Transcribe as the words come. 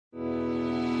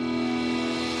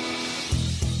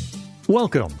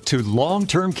Welcome to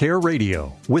Long-Term Care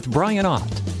Radio with Brian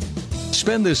Ott.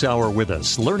 Spend this hour with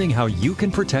us learning how you can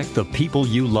protect the people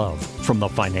you love from the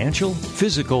financial,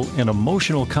 physical, and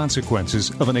emotional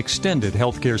consequences of an extended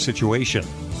healthcare situation.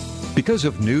 Because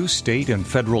of new state and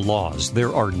federal laws,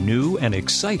 there are new and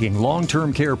exciting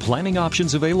long-term care planning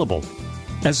options available.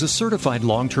 As a certified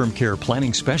long-term care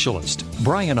planning specialist,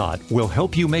 Brian Ott will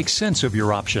help you make sense of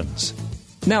your options.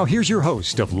 Now here's your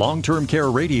host of Long-Term Care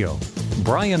Radio,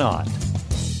 Brian Ott.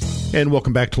 And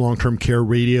welcome back to Long-Term Care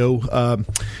Radio.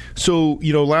 So,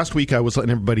 last week I was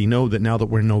letting everybody know that now that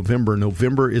we're in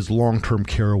November is Long-Term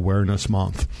Care Awareness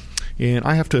Month. And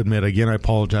I have to admit, again, I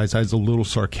apologize. I was a little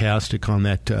sarcastic on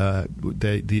that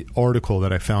the article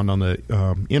that I found on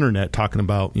the internet talking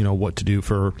about, what to do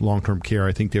for long-term care.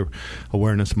 I think the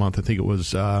Awareness Month, I think it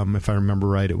was, if I remember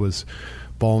right, it was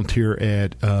volunteer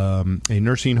at a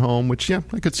nursing home, which, yeah,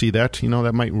 I could see that.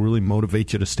 That might really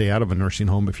motivate you to stay out of a nursing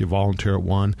home if you volunteer at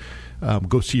one.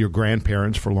 Go see your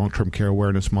grandparents for Long-Term Care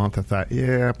Awareness Month. I thought,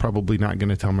 probably not going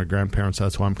to tell my grandparents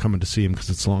that's why I'm coming to see them,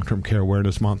 because it's Long-Term Care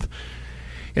Awareness Month.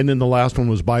 And then the last one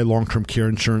was buy long-term care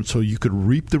insurance so you could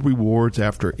reap the rewards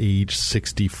after age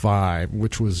 65,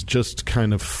 which was just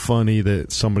kind of funny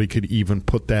that somebody could even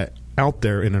put that out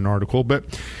there in an article.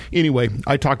 But anyway,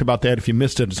 I talked about that. If you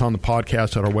missed it, it's on the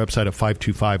podcast at our website at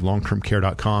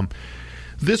 525longtermcare.com.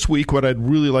 This week, what I'd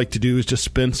really like to do is just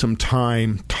spend some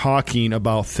time talking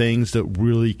about things that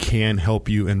really can help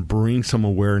you and bring some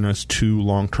awareness to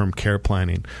long-term care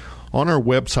planning. On our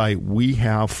website, we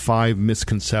have 5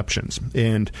 misconceptions,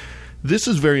 and this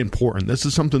is very important. This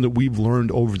is something that we've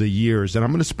learned over the years, and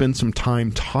I'm going to spend some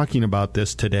time talking about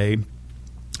this today,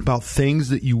 about things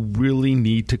that you really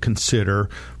need to consider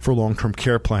for long-term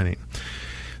care planning.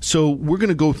 So we're going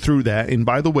to go through that. And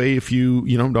by the way, if you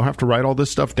don't have to write all this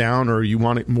stuff down, or you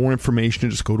want more information,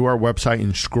 just go to our website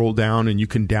and scroll down, and you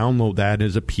can download that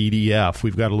as a PDF.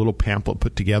 We've got a little pamphlet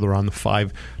put together on the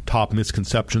 5 top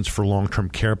misconceptions for long-term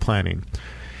care planning.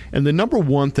 And the number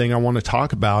one thing I want to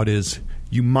talk about is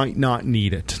you might not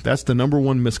need it. That's the number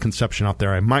one misconception out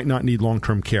there. I might not need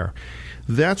long-term care.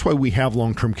 That's why we have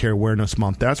Long-Term Care Awareness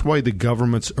Month. That's why the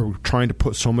governments are trying to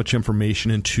put so much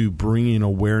information into bringing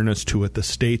awareness to it. The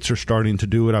states are starting to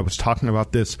do it. I was talking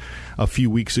about this a few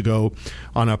weeks ago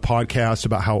on a podcast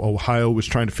about how Ohio was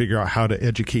trying to figure out how to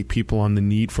educate people on the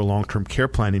need for long-term care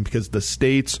planning, because the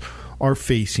states are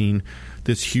facing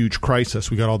this huge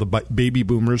crisis. We got all the baby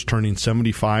boomers turning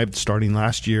 75 starting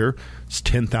last year. It's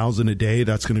 10,000 a day.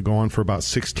 That's going to go on for about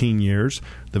 16 years.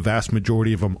 The vast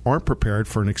majority of them aren't prepared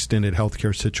for an extended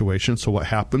healthcare situation. So what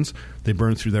happens? They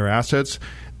burn through their assets.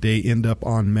 They end up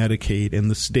on Medicaid, and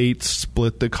the states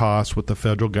split the cost with the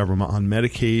federal government on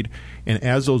Medicaid. And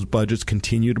as those budgets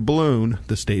continue to balloon,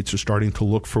 the states are starting to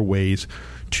look for ways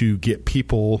to get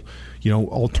people,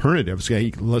 alternatives.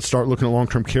 Okay? Let's start looking at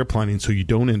long-term care planning so you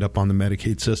don't end up on the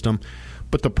Medicaid system.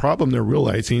 But the problem they're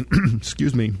realizing,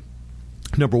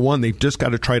 number one, they've just got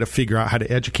to try to figure out how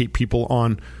to educate people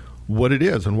on what it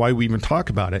is and why we even talk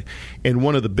about it. And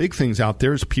one of the big things out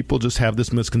there is people just have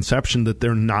this misconception that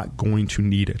they're not going to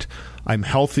need it. I'm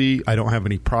healthy. I don't have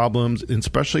any problems, and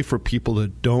especially for people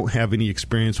that don't have any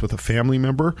experience with a family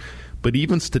member. But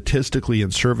even statistically,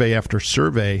 in survey after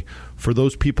survey, for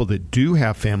those people that do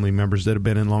have family members that have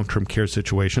been in long-term care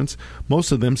situations,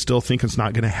 most of them still think it's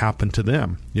not going to happen to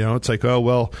them. It's like, oh,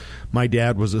 well, my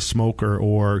dad was a smoker,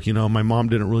 or, my mom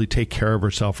didn't really take care of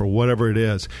herself, or whatever it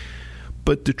is.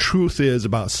 But the truth is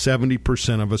about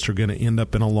 70% of us are going to end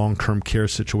up in a long-term care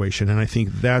situation. And I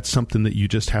think that's something that you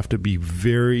just have to be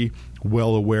very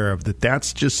well aware of,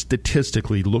 that's just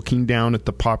statistically looking down at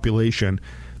the population.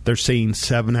 They're saying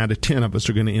 7 out of 10 of us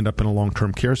are going to end up in a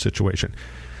long-term care situation.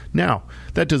 Now,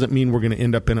 that doesn't mean we're going to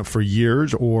end up in it for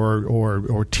years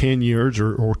or 10 years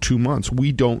or 2 months.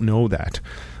 We don't know that.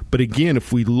 But again,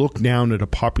 if we look down at a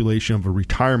population of a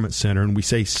retirement center and we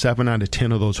say 7 out of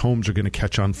 10 of those homes are going to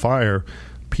catch on fire,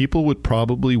 people would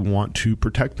probably want to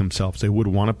protect themselves. They would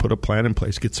want to put a plan in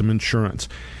place, get some insurance.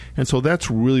 And so that's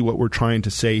really what we're trying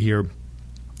to say here.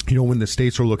 When the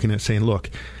states are looking at saying, look,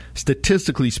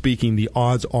 statistically speaking, the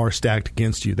odds are stacked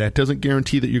against you. That doesn't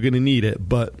guarantee that you're going to need it,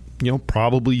 but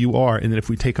probably you are. And then if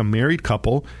we take a married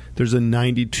couple, there's a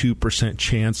 92%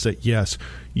 chance that, yes,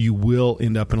 you will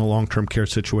end up in a long-term care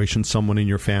situation. Someone in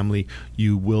your family,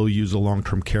 you will use a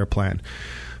long-term care plan.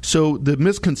 So the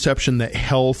misconception that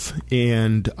health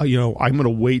and, I'm going to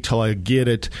wait till I get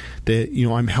it, that,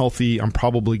 I'm healthy, I'm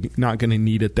probably not going to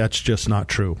need it, that's just not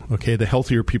true. Okay, the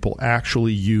healthier people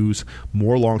actually use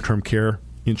more long-term care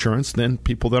insurance than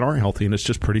people that aren't healthy. And it's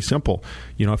just pretty simple.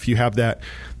 You know, if you have that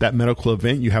medical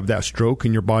event, you have that stroke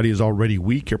and your body is already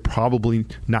weak, you're probably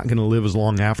not going to live as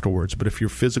long afterwards. But if you're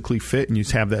physically fit and you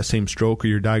have that same stroke or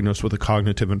you're diagnosed with a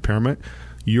cognitive impairment,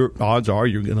 your odds are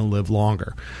you're going to live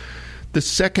longer. The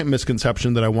second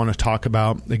misconception that I want to talk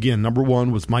about, again, number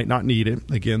one was might not need it.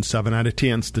 Again, 7 out of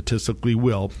 10 statistically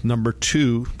will. Number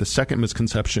two, the second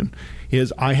misconception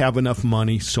is I have enough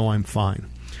money, so I'm fine.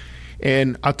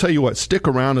 And I'll tell you what, stick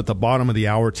around at the bottom of the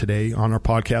hour today on our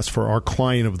podcast for our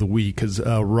client of the week, because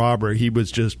Robert, he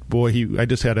was just, I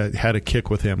just had a kick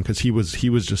with him because he was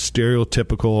just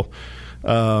stereotypical,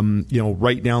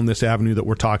 right down this avenue that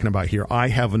we're talking about here. I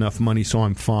have enough money, so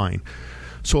I'm fine.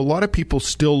 So a lot of people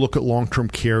still look at long-term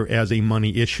care as a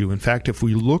money issue. In fact, if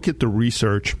we look at the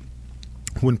research,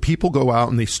 when people go out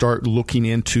and they start looking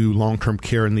into long-term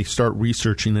care and they start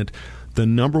researching it, the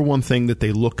number one thing that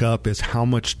they look up is how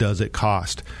much does it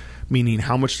cost? Meaning,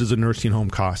 how much does a nursing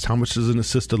home cost? How much does an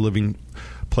assisted living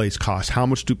place cost? How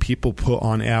much do people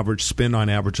spend on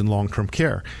average in long-term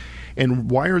care? And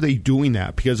why are they doing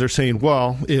that? Because they're saying,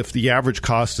 well, if the average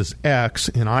cost is X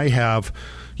and I have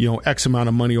X amount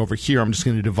of money over here, I'm just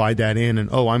going to divide that in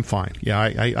and, I'm fine. Yeah,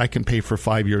 I can pay for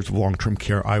 5 years of long-term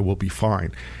care. I will be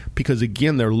fine. Because,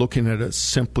 again, they're looking at it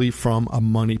simply from a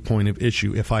money point of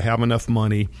issue. If I have enough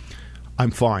money,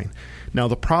 I'm fine. Now,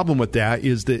 the problem with that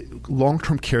is that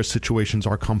long-term care situations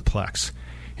are complex.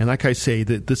 And like I say,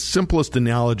 the simplest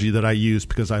analogy that I use,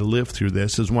 because I lived through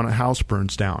this, is when a house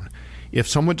burns down. If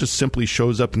someone just simply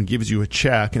shows up and gives you a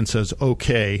check and says,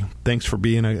 okay, thanks for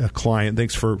being a client,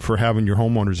 thanks for having your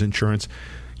homeowner's insurance,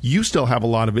 you still have a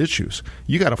lot of issues.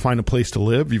 You got to find a place to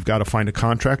live. You've got to find a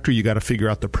contractor. You got to figure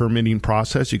out the permitting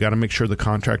process. You got to make sure the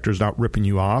contractor is not ripping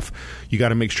you off. You got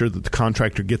to make sure that the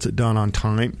contractor gets it done on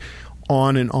time.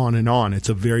 On and on and on. It's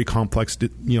a very complex,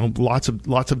 lots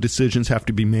of decisions have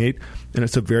to be made, and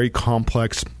it's a very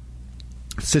complex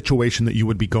situation that you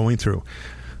would be going through.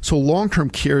 So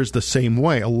long-term care is the same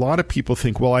way. A lot of people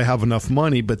think, well, I have enough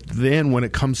money, but then when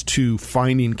it comes to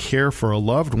finding care for a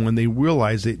loved one, they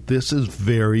realize that this is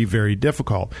very, very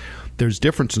difficult. There's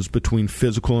differences between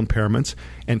physical impairments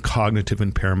and cognitive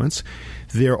impairments.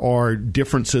 There are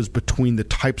differences between the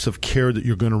types of care that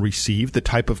you're going to receive, the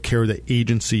type of care that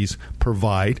agencies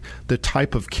provide, the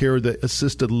type of care that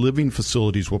assisted living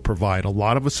facilities will provide. A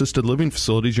lot of assisted living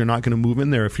facilities, you're not going to move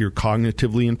in there if you're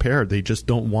cognitively impaired. They just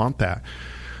don't want that.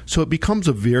 So it becomes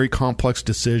a very complex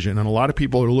decision. And a lot of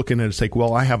people are looking at it, it's like,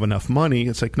 well, I have enough money.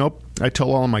 It's like, nope. I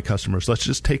tell all of my customers, let's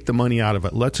just take the money out of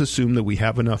it. Let's assume that we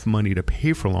have enough money to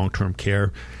pay for long-term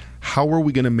care. How are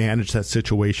we going to manage that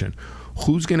situation?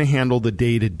 Who's going to handle the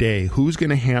day-to-day? Who's going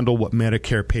to handle what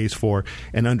Medicare pays for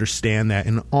and understand that?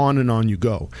 And on you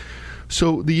go.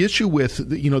 So the issue with,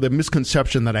 the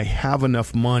misconception that I have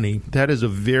enough money, that is a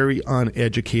very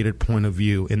uneducated point of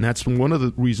view. And that's one of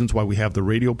the reasons why we have the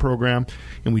radio program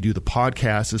and we do the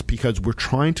podcast, is because we're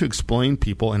trying to explain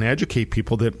people and educate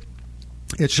people that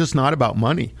it's just not about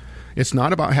money. It's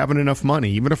not about having enough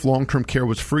money. Even if long-term care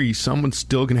was free, someone's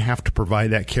still going to have to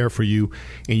provide that care for you,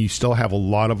 and you still have a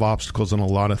lot of obstacles and a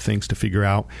lot of things to figure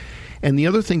out. And the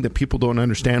other thing that people don't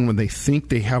understand when they think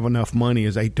they have enough money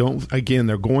is they're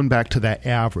going back to that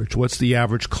average. What's the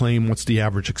average claim? What's the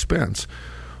average expense?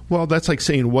 Well, that's like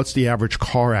saying, what's the average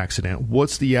car accident?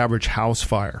 What's the average house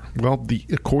fire? Well,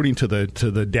 according to the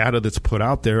data that's put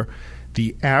out there,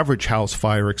 the average house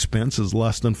fire expense is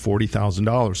less than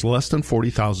 $40,000, less than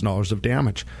 $40,000 of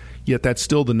damage. Yet that's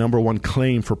still the number one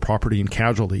claim for property and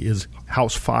casualty is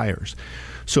house fires.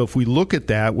 So if we look at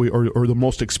that, or the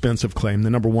most expensive claim, the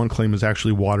number one claim is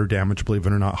actually water damage, believe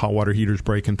it or not, hot water heaters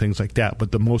break and things like that.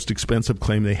 But the most expensive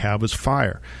claim they have is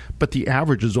fire. But the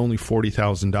average is only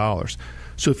 $40,000.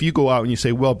 So if you go out and you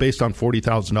say, well, based on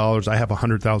 $40,000, I have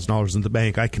 $100,000 in the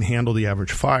bank, I can handle the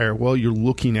average fire. Well, you're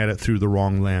looking at it through the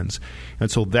wrong lens. And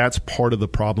so that's part of the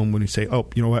problem when you say, oh,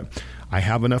 you know what, I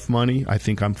have enough money, I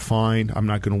think I'm fine, I'm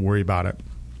not going to worry about it.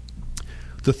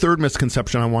 The third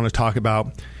misconception I want to talk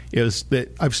about is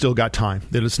that I've still got time,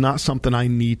 that it's not something I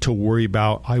need to worry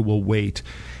about, I will wait.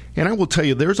 And I will tell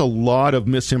you, there's a lot of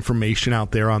misinformation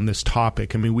out there on this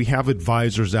topic. I mean, we have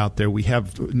advisors out there. We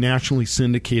have nationally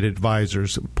syndicated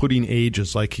advisors putting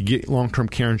ages, like you get long-term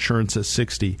care insurance at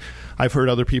 60. I've heard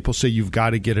other people say you've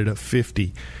got to get it at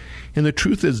 50. And the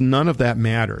truth is, none of that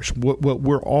matters. What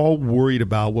we're all worried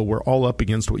about, what we're all up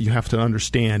against, what you have to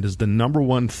understand is the number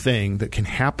one thing that can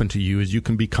happen to you is you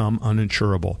can become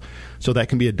uninsurable. So that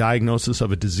can be a diagnosis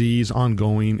of a disease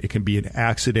ongoing. It can be an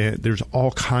accident. There's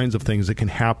all kinds of things that can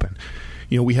happen.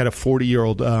 We had a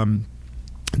 40-year-old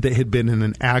that had been in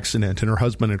an accident, and her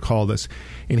husband had called us,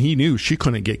 and he knew she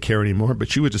couldn't get care anymore,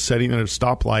 but she was just sitting at a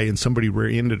stoplight and somebody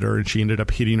rear-ended her, and she ended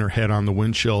up hitting her head on the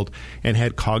windshield and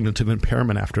had cognitive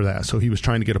impairment after that. So he was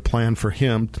trying to get a plan for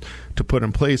him to put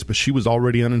in place, but she was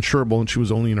already uninsurable and she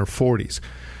was only in her 40s.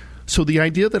 So the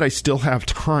idea that I still have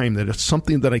time, that it's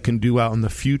something that I can do out in the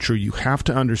future, you have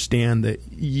to understand that,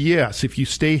 yes, if you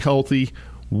stay healthy,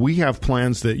 we have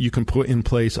plans that you can put in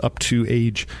place up to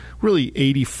age really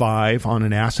 85 on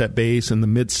an asset base and the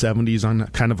mid-70s on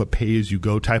kind of a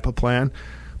pay-as-you-go type of plan.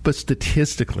 But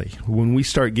statistically, when we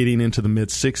start getting into the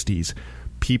mid-60s,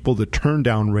 the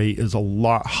turn-down rate is a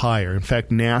lot higher. In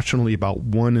fact, nationally, about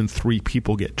 1 in 3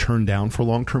 people get turned down for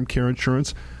long-term care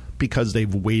insurance because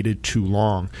they've waited too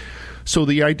long. So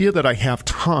the idea that I have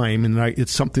time and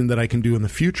it's something that I can do in the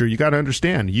future, you got to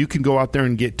understand. You can go out there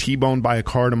and get T-boned by a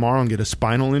car tomorrow and get a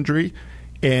spinal injury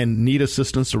and need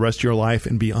assistance the rest of your life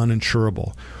and be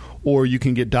uninsurable. Or you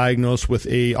can get diagnosed with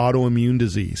a autoimmune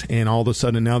disease, and all of a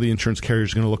sudden now the insurance carrier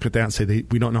is going to look at that and say,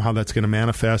 we don't know how that's going to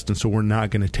manifest, and so we're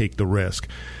not going to take the risk.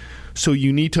 So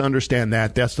you need to understand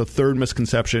that. That's the third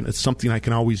misconception. It's something I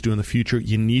can always do in the future.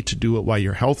 You need to do it while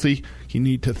you're healthy. You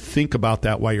need to think about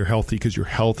that while you're healthy, because your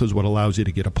health is what allows you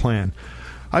to get a plan.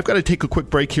 I've got to take a quick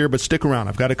break here, but stick around.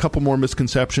 I've got a couple more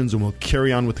misconceptions, and we'll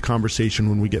carry on with the conversation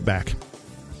when we get back.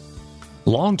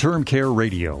 Long-Term Care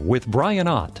Radio with Brian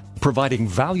Ott, providing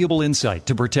valuable insight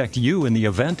to protect you in the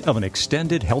event of an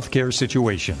extended healthcare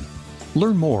situation.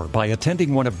 Learn more by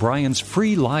attending one of Brian's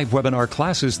free live webinar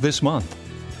classes this month.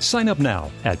 Sign up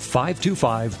now at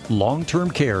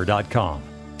 525longtermcare.com.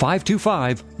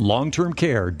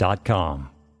 525longtermcare.com.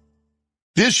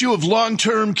 The issue of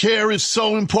long-term care is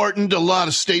so important. A lot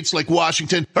of states like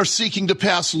Washington are seeking to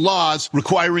pass laws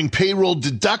requiring payroll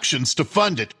deductions to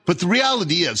fund it. But the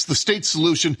reality is the state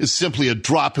solution is simply a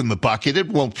drop in the bucket. It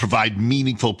won't provide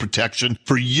meaningful protection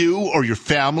for you or your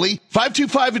family.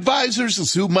 525 Advisors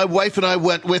is who my wife and I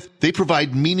went with. They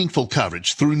provide meaningful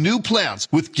coverage through new plans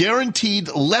with guaranteed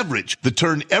leverage that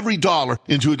turn every dollar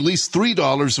into at least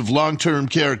 $3 of long-term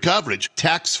care coverage,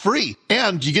 tax-free.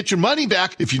 And you get your money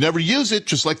back if you never use it,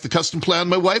 just like the custom plan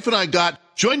my wife and I got.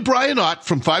 Join Brian Ott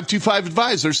from 525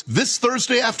 Advisors this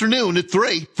Thursday afternoon at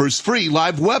 3 for his free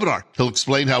live webinar. He'll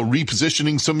explain how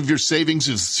repositioning some of your savings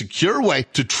is a secure way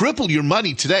to triple your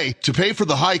money today to pay for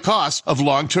the high cost of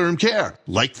long-term care.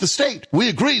 Like the state, we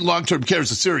agree long-term care is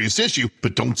a serious issue,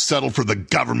 but don't settle for the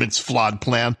government's flawed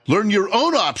plan. Learn your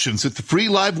own options at the free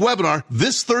live webinar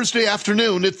this Thursday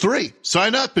afternoon at 3.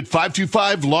 Sign up at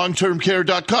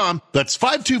 525longtermcare.com. That's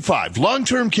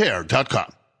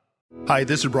 525longtermcare.com. Hi,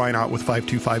 this is Brian Ott with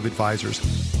 525 Advisors.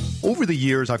 Over the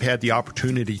years, I've had the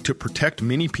opportunity to protect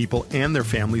many people and their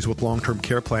families with long-term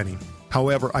care planning.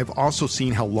 However, I've also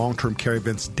seen how long-term care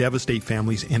events devastate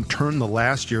families and turn the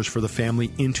last years for the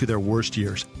family into their worst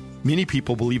years. Many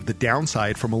people believe the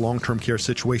downside from a long-term care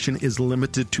situation is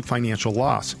limited to financial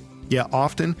loss. Yet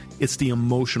often, it's the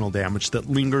emotional damage that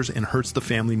lingers and hurts the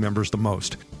family members the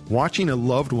most. Watching a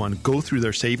loved one go through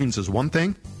their savings is one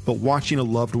thing, but watching a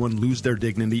loved one lose their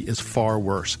dignity is far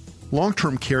worse.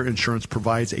 Long-term care insurance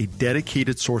provides a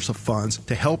dedicated source of funds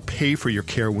to help pay for your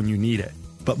care when you need it.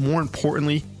 But more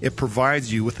importantly, it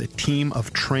provides you with a team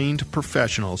of trained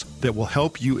professionals that will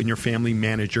help you and your family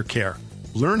manage your care.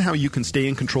 Learn how you can stay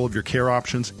in control of your care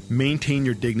options, maintain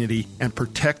your dignity, and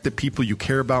protect the people you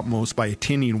care about most by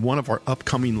attending one of our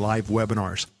upcoming live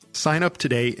webinars. Sign up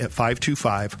today at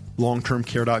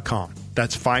 525longtermcare.com.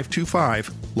 That's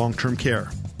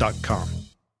 525longtermcare.com.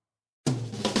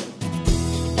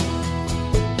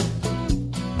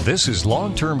 This is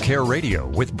Long-Term Care Radio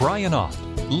with Brian Ott.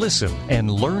 Listen and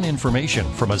learn information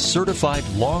from a certified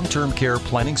long-term care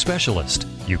planning specialist.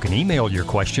 You can email your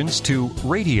questions to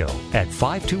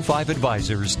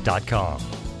radio@525advisors.com.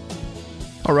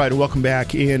 All right, welcome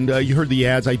back. And you heard the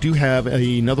ads. I do have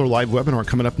another live webinar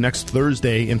coming up next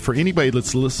Thursday. And for anybody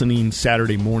that's listening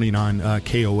Saturday morning on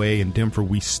KOA in Denver,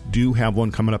 we do have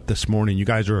one coming up this morning. You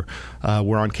guys are,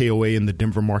 we're on KOA in the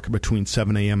Denver market between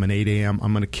 7 a.m. and 8 a.m.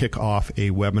 I'm going to kick off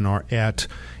a webinar at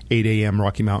 8 a.m.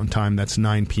 Rocky Mountain time. That's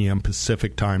 9 p.m.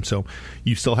 Pacific time. So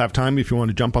you still have time if you want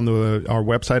to jump on our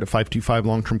website at 525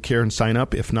 Long-Term Care and sign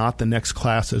up. If not, the next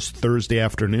class is Thursday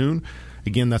afternoon.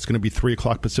 Again, that's going to be 3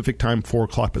 o'clock Pacific time, 4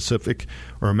 o'clock Pacific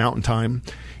or Mountain time.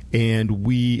 And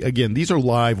these are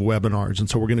live webinars, and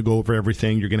so we're going to go over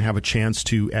everything. You're going to have a chance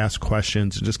to ask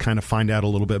questions and just kind of find out a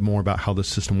little bit more about how the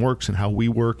system works and how we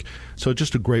work. So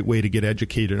just a great way to get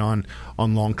educated on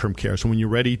long-term care. So when you're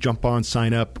ready, jump on,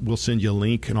 sign up. We'll send you a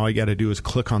link, and all you got to do is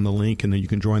click on the link, and then you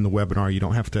can join the webinar. You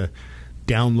don't have to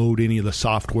download any of the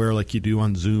software like you do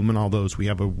on Zoom and all those. We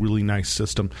have a really nice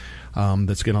system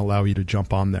that's going to allow you to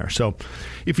jump on there. So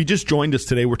if you just joined us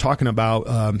today, we're talking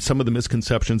about some of the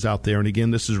misconceptions out there. And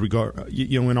again, this is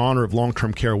in honor of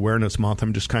Long-Term Care Awareness Month.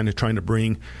 I'm just kind of trying to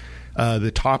bring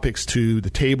the topics to the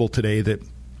table today that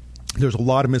there's a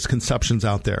lot of misconceptions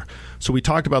out there. So we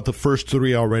talked about the first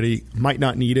three already. Might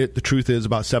not need it. The truth is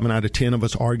about 7 out of 10 of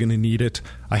us are going to need it.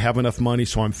 I have enough money,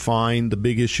 so I'm fine. The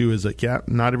big issue is that,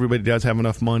 not everybody does have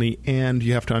enough money, and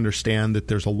you have to understand that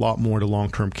there's a lot more to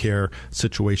long-term care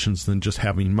situations than just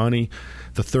having money.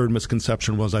 The third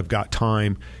misconception was I've got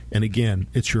time. And again,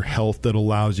 it's your health that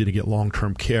allows you to get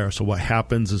long-term care. So what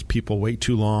happens is people wait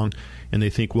too long, and they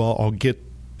think, well, I'll get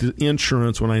the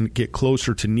insurance when I get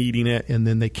closer to needing it, and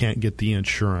then they can't get the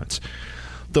insurance.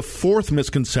 The fourth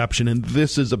misconception, and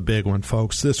this is a big one,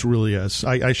 folks, this really is.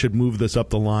 I should move this up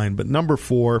the line, but number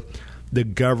 4, the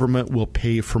government will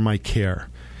pay for my care.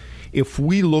 If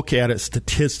we look at it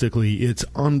statistically, it's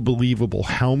unbelievable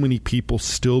how many people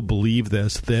still believe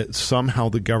this, that somehow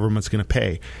the government's going to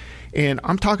pay. And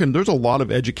I'm talking, there's a lot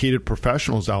of educated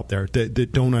professionals out there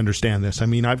that don't understand this. I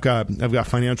mean, I've got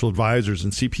financial advisors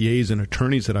and CPAs and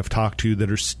attorneys that I've talked to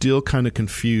that are still kind of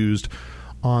confused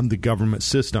on the government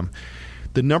system.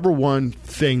 The number one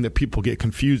thing that people get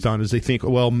confused on is they think,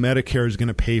 well, Medicare is going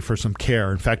to pay for some care.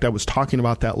 In fact, I was talking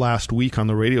about that last week on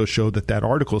the radio show that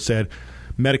article said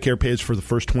Medicare pays for the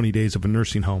first 20 days of a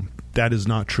nursing home. That is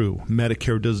not true.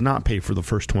 Medicare does not pay for the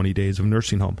first 20 days of a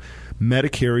nursing home.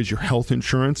 Medicare is your health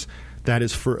insurance. That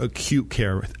is for acute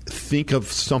care. Think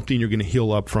of something you're going to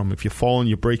heal up from. If you fall and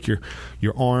you break your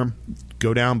arm,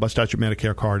 go down, bust out your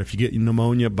Medicare card. If you get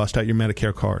pneumonia, bust out your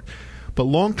Medicare card. But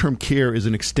long-term care is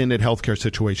an extended healthcare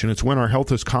situation. It's when our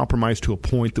health is compromised to a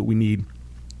point that we need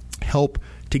help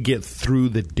to get through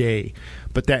the day.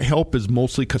 But that help is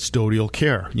mostly custodial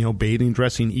care, bathing,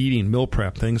 dressing, eating, meal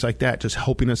prep, things like that, just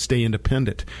helping us stay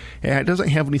independent. And it doesn't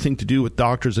have anything to do with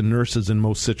doctors and nurses in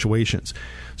most situations.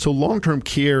 So long-term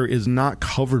care is not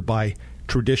covered by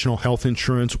traditional health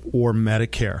insurance or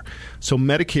Medicare. So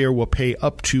Medicare will pay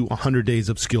up to 100 days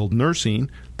of skilled nursing,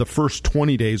 the first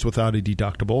 20 days without a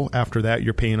deductible. After that,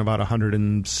 you're paying about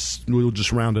we'll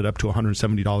just round it up to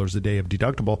 $170 a day of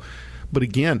deductible. But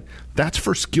again, that's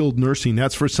for skilled nursing.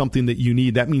 That's for something that you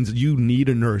need. That means you need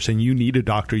a nurse and you need a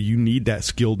doctor. You need that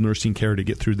skilled nursing care to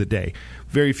get through the day.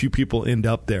 Very few people end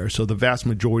up there. So the vast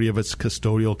majority of it's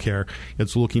custodial care.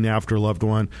 It's looking after a loved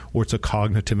one, or it's a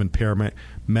cognitive impairment.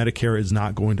 Medicare is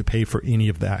not going to pay for any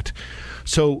of that.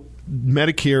 So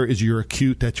Medicare is your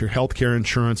acute, that's your health care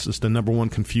insurance. It's the number one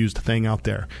confused thing out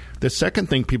there. The second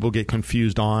thing people get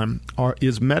confused on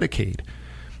is Medicaid.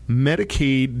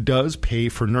 Medicaid does pay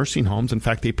for nursing homes. In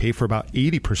fact, they pay for about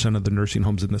 80% of the nursing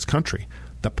homes in this country.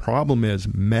 The problem is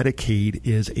Medicaid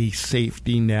is a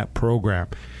safety net program.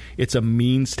 It's a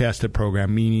means-tested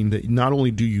program, meaning that not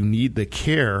only do you need the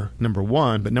care, number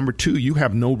one, but number two, you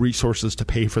have no resources to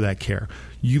pay for that care.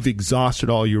 You've exhausted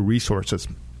all your resources.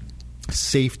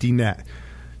 Safety net.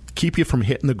 Keep you from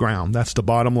hitting the ground. That's the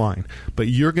bottom line. But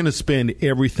you're going to spend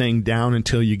everything down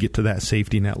until you get to that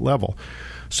safety net level.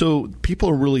 So people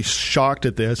are really shocked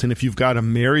at this. And if you've got a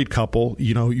married couple,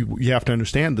 you have to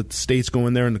understand that the state's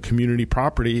going there in the community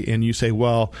property, and you say,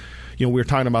 well, we were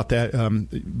talking about that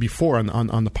before on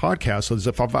the podcast. So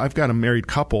if I've got a married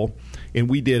couple and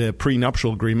we did a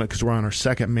prenuptial agreement because we're on our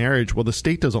second marriage, well, the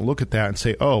state doesn't look at that and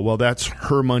say, oh, well, that's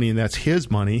her money and that's his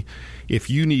money. If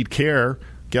you need care,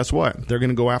 guess what? They're going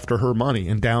to go after her money,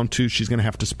 and down to she's going to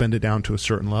have to spend it down to a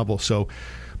certain level. So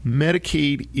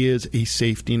Medicaid is a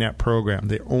safety net program.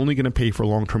 They're only going to pay for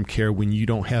long-term care when you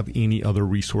don't have any other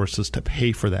resources to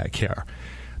pay for that care.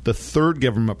 The third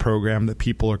government program that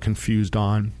people are confused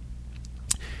on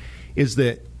is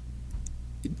that,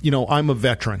 I'm a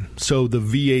veteran, so the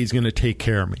VA is going to take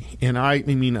care of me. And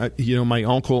my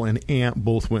uncle and aunt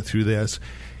both went through this.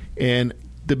 And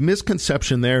the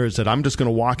misconception there is that I'm just going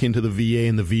to walk into the VA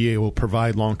and the VA will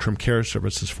provide long-term care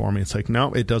services for me. It's like,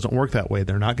 no, it doesn't work that way.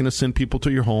 They're not going to send people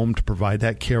to your home to provide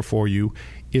that care for you.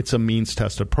 It's a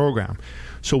means-tested program.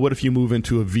 So what if you move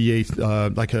into a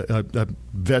VA, like a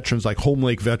veterans, like Home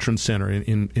Lake Veterans Center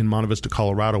in Monte Vista,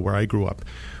 Colorado, where I grew up?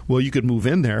 Well, you could move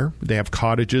in there. They have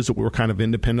cottages that were kind of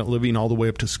independent living all the way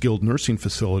up to skilled nursing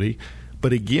facility.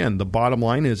 But again, the bottom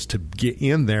line is to get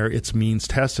in there, it's means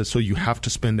tested. So you have to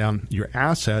spend down your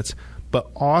assets, but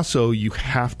also you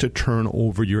have to turn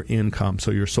over your income,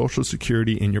 so your Social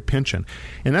Security and your pension.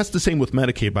 And that's the same with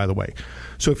Medicaid, by the way.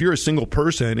 So if you're a single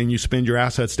person and you spend your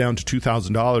assets down to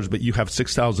 $2,000, but you have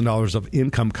 $6,000 of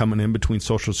income coming in between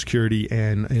Social Security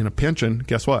and a pension,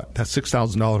 guess what? That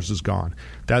 $6,000 is gone.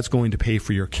 That's going to pay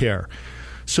for your care.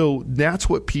 So that's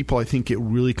what people, I think, get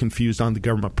really confused on the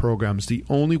government programs. The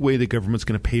only way the government's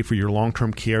going to pay for your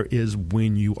long-term care is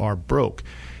when you are broke.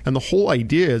 And the whole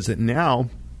idea is that now,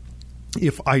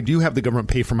 if I do have the government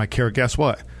pay for my care, guess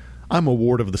what? I'm a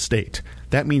ward of the state.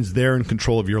 That means they're in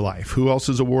control of your life. Who else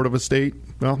is a ward of a state?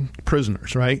 Well,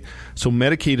 prisoners, right? So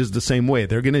Medicaid is the same way.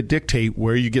 They're going to dictate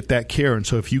where you get that care. And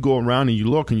so if you go around and you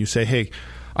look and you say, hey,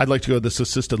 I'd like to go to this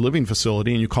assisted living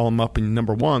facility, and you call them up, and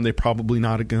number one, they're probably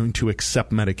not going to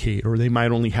accept Medicaid, or they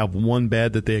might only have one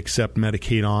bed that they accept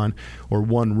Medicaid on, or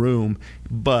one room,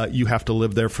 but you have to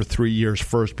live there for 3 years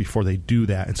first before they do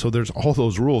that. And so there's all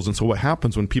those rules. And so what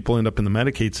happens when people end up in the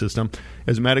Medicaid system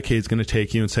is Medicaid is going to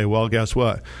take you and say, well, guess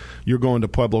what? You're going to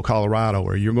Pueblo, Colorado,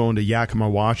 or you're going to Yakima,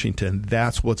 Washington.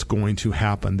 That's what's going to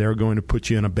happen. They're going to put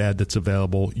you in a bed that's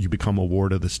available. You become a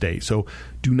ward of the state. So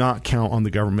do not count on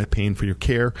the government paying for your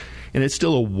care. And it's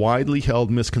still a widely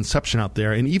held misconception out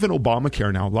there. And even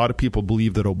Obamacare now, a lot of people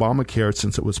believe that Obamacare,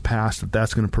 since it was passed, that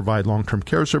that's going to provide long-term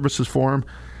care services for them.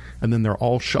 And then they're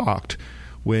all shocked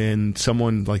when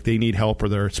someone, like, they need help or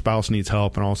their spouse needs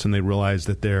help, and all of a sudden they realize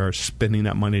that they're spending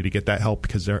that money to get that help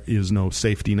because there is no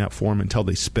safety net for them until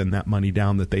they spend that money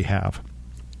down that they have.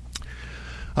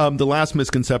 The last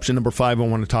misconception, number 5, I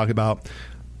want to talk about,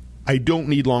 I don't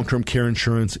need long-term care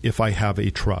insurance if I have a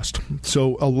trust.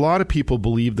 So a lot of people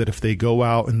believe that if they go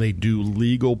out and they do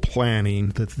legal planning,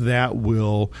 that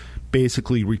will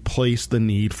basically replace the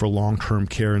need for long-term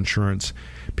care insurance.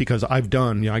 Because I've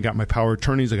done, I got my power of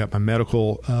attorneys, I got my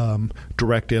medical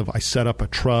directive, I set up a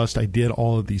trust, I did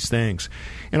all of these things.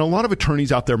 And a lot of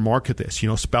attorneys out there market this,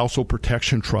 spousal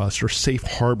protection trust or safe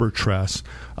harbor trust,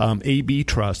 AB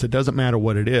trust, it doesn't matter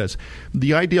what it is.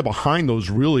 The idea behind those,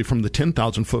 really from the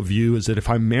 10,000-foot view, is that if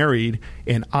I'm married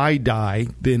and I die,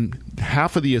 then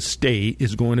half of the estate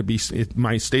is going to be,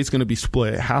 my estate's going to be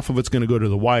split, half of it's going to go to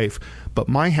the wife, but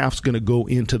my half's going to go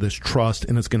into this trust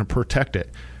and it's going to protect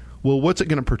it. Well, what's it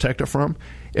going to protect it from?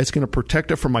 It's going to protect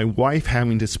it from my wife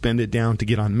having to spend it down to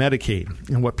get on Medicaid.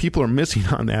 And what people are missing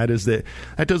on that is that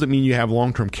doesn't mean you have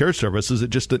long-term care services.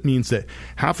 It means that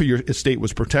half of your estate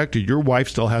was protected. Your wife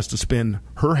still has to spend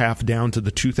her half down to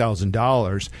the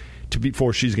 $2,000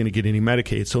 before she's going to get any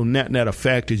Medicaid. So net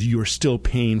effect is you are still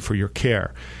paying for your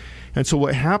care. And so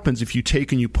what happens if you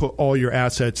take and you put all your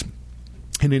assets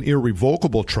in an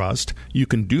irrevocable trust, you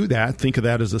can do that. Think of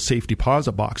that as a safe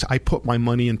deposit box. I put my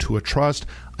money into a trust.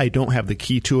 I don't have the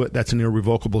key to it. That's an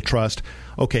irrevocable trust.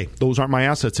 Okay, those aren't my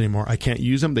assets anymore. I can't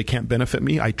use them. They can't benefit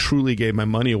me. I truly gave my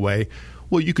money away.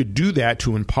 Well, you could do that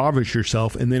to impoverish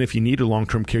yourself, and then if you needed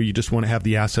long-term care, you just want to have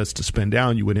the assets to spend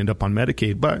down, you would end up on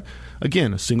Medicaid. But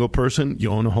again, a single person,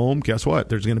 you own a home, guess what?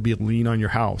 There's going to be a lien on your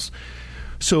house.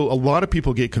 So a lot of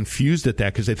people get confused at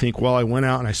that because they think, well, I went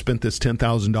out and I spent this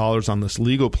 $10,000 on this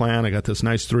legal plan. I got this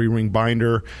nice 3-ring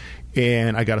binder,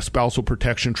 and I got a spousal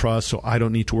protection trust, so I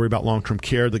don't need to worry about long-term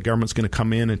care. The government's going to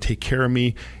come in and take care of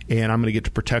me, and I'm going to get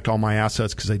to protect all my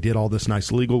assets because I did all this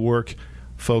nice legal work.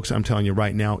 Folks, I'm telling you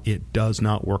right now, it does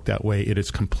not work that way. It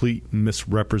is complete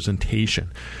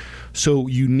misrepresentation. So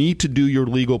you need to do your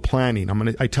legal planning.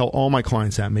 I tell all my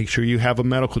clients that. Make sure you have a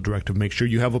medical directive. Make sure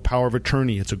you have a power of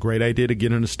attorney. It's a great idea to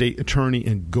get an estate attorney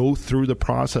and go through the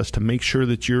process to make sure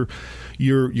that your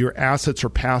assets are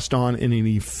passed on in an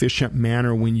efficient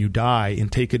manner when you die, and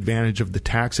take advantage of the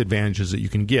tax advantages that you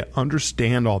can get.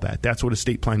 Understand all that. That's what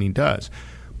estate planning does.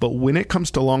 But when it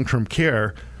comes to long-term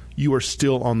care, you are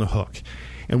still on the hook.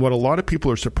 And what a lot of people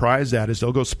are surprised at is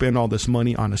they'll go spend all this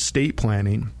money on estate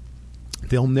planning.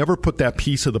 They'll never put that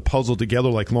piece of the puzzle together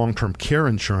like long-term care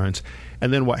insurance.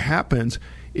 And then what happens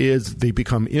is they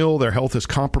become ill, their health is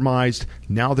compromised,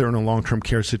 now they're in a long-term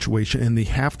care situation, and they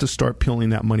have to start peeling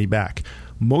that money back.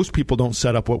 Most people don't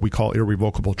set up what we call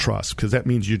irrevocable trust, because that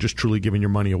means you're just truly giving your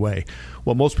money away.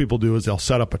 What most people do is they'll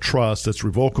set up a trust that's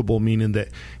revocable, meaning that,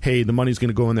 hey, the money's going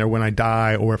to go in there when I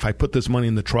die, or if I put this money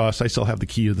in the trust, I still have the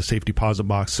key to the safe deposit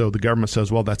box. So the government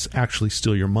says, well, that's actually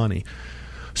still your money.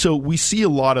 So we see a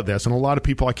lot of this, and a lot of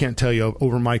people, I can't tell you,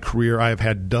 over my career, I have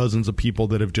had dozens of people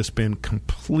that have just been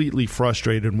completely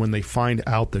frustrated when they find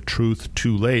out the truth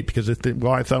too late, because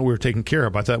I thought we were taken care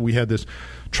of. I thought we had this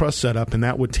trust set up, and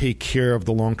that would take care of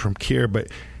the long-term care, but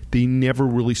they never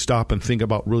really stop and think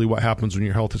about really what happens when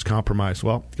your health is compromised.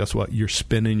 Well, guess what? You're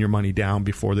spending your money down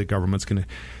before the government's going to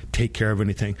take care of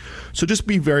anything. So just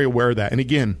be very aware of that. And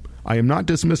again, I am not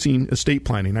dismissing estate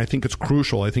planning. I think it's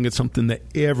crucial. I think it's something that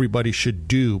everybody should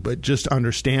do. But just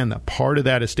understand that part of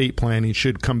that estate planning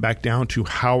should come back down to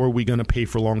how are we going to pay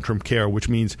for long-term care, which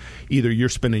means either you're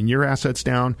spending your assets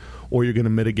down or you're going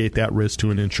to mitigate that risk to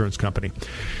an insurance company.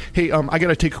 Hey, I got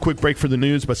to take a quick break for the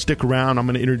news, but stick around. I'm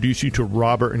going to introduce you to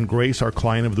Robert and Grace, our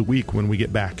client of the week, when we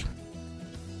get back.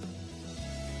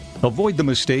 Avoid the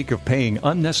mistake of paying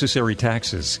unnecessary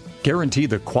taxes, guarantee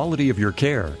the quality of your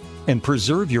care, and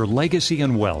preserve your legacy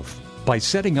and wealth by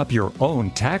setting up your own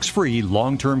tax-free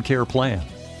long-term care plan.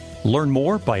 Learn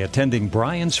more by attending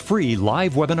Brian's free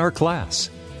live webinar class.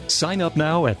 Sign up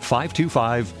now at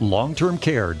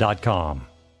 525longtermcare.com.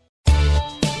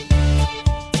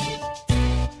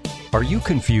 Are you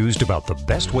confused about the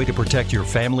best way to protect your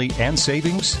family and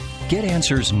savings? Get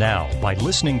answers now by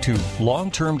listening to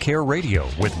Long-Term Care Radio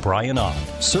with Brian Ott,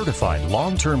 certified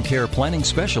long-term care planning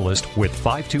specialist with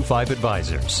 525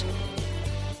 Advisors.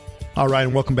 All right,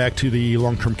 and welcome back to the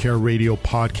Long-Term Care Radio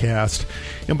podcast.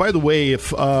 And by the way,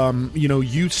 if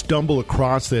you stumble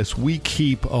across this, we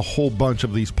keep a whole bunch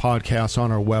of these podcasts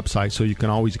on our website, so you can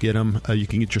always get them. You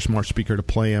can get your smart speaker to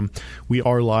play them. We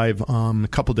are live a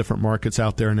couple different markets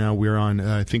out there now. We're on,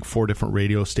 I think, 4 different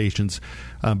radio stations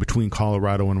between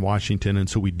Colorado and Washington, and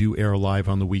so we do air live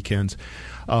on the weekends.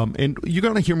 And you're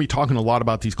going to hear me talking a lot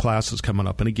about these classes coming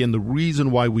up. And again, the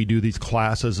reason why we do these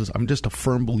classes is I'm just a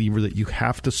firm believer that you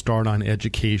have to start on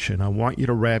education. I want you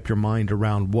to wrap your mind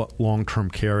around what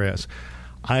long-term care is.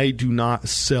 I do not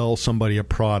sell somebody a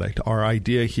product. Our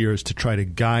idea here is to try to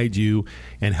guide you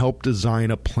and help design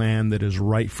a plan that is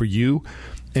right for you.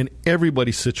 And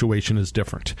everybody's situation is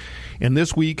different. And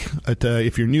this week,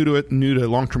 if you're new to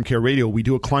Long-Term Care Radio, we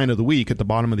do a client of the week at the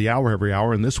bottom of the hour every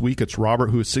hour. And this week, it's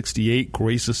Robert, who is 68,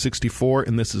 Grace is 64,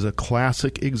 and this is a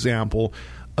classic example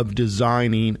of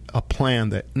designing a plan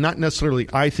that not necessarily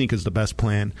I think is the best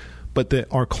plan, but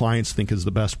that our clients think is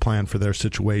the best plan for their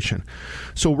situation.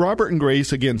 So Robert and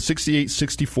Grace, again, 68,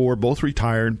 64, both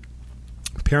retired.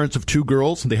 Parents of 2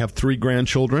 girls. They have 3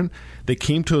 grandchildren. They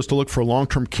came to us to look for a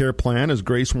long-term care plan as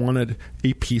Grace wanted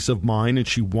a peace of mind and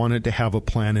she wanted to have a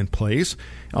plan in place.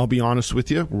 I'll be honest with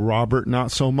you, Robert,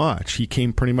 not so much. He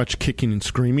came pretty much kicking and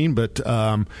screaming, but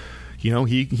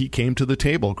he came to the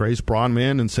table. Grace brought him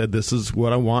in and said, this is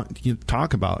what I want you to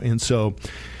talk about. And so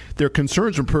their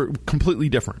concerns are completely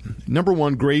different. Number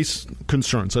one, Grace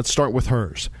concerns. Let's start with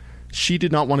hers. She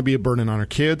did not want to be a burden on her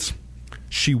kids.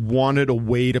 She wanted a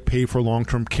way to pay for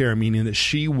long-term care, meaning that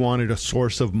she wanted a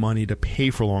source of money to pay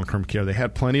for long-term care. They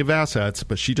had plenty of assets,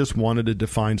 but she just wanted a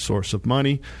defined source of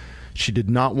money. She did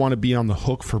not want to be on the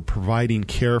hook for providing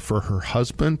care for her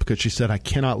husband because she said, I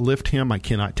cannot lift him. I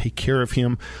cannot take care of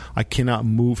him. I cannot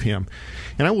move him.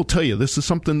 And I will tell you, this is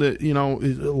something that,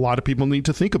 a lot of people need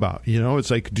to think about.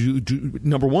 It's like,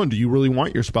 number one, do you really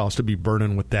want your spouse to be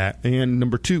burdened with that? And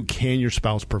number 2, can your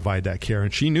spouse provide that care?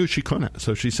 And she knew she couldn't.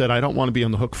 So she said, I don't want to be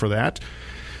on the hook for that.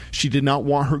 She did not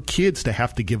want her kids to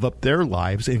have to give up their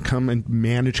lives and come and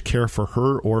manage care for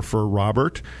her or for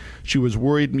Robert. She was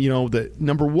worried, that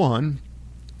number one,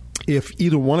 if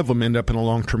either one of them end up in a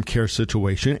long-term care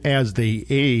situation, as they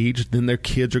age, then their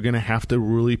kids are going to have to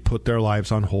really put their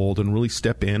lives on hold and really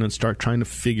step in and start trying to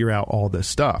figure out all this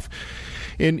stuff.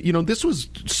 And, this was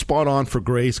spot on for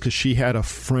Grace because she had a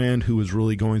friend who was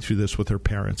really going through this with her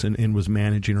parents and was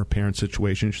managing her parents'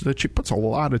 situation. She said she puts a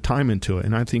lot of time into it.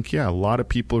 And I think, a lot of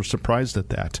people are surprised at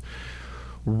that.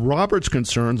 Robert's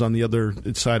concerns on the other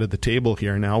side of the table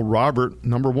here. Now, Robert,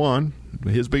 number one,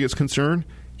 his biggest concern,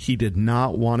 he did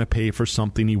not want to pay for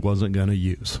something he wasn't going to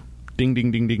use. Ding,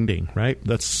 ding, ding, ding, ding, right?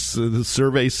 That's the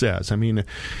survey says. I mean,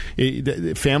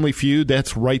 Family Feud,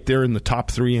 that's right there in the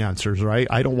top 3 answers, right?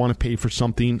 I don't want to pay for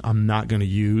something I'm not going to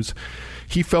use.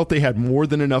 He felt they had more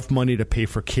than enough money to pay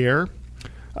for care.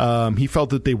 He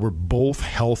felt that they were both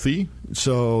healthy,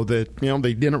 so that,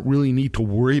 they didn't really need to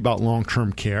worry about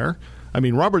long-term care. I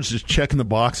mean, Robert's just checking the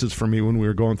boxes for me when we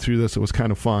were going through this. It was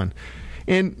kind of fun.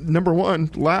 And number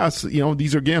one,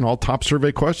 these are, again, all top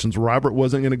survey questions. Robert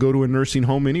wasn't going to go to a nursing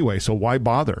home anyway, so why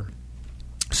bother?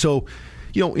 So,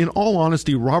 in all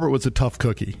honesty, Robert was a tough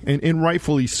cookie, and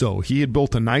rightfully so. He had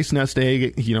built a nice nest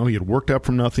egg. He had worked up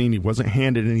from nothing. He wasn't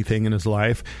handed anything in his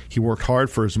life. He worked hard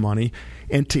for his money.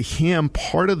 And to him,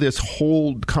 part of this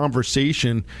whole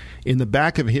conversation, in the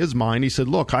back of his mind, he said,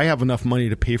 look, I have enough money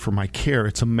to pay for my care.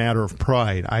 It's a matter of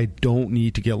pride. I don't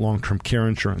need to get long-term care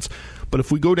insurance. But if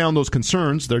we go down those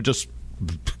concerns, they're just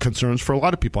concerns for a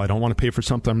lot of people. I don't want to pay for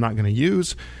something I'm not going to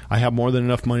use. I have more than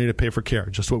enough money to pay for care.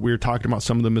 Just what we were talking about,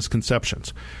 some of the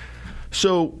misconceptions.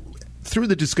 So through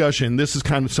the discussion, this is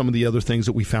kind of some of the other things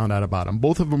that we found out about them.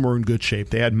 Both of them were in good shape.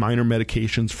 They had minor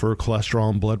medications for cholesterol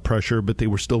and blood pressure, but they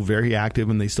were still very active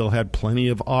and they still had plenty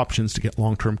of options to get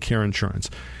long-term care insurance.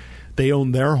 They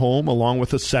owned their home along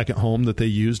with a second home that they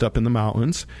used up in the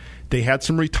mountains. They had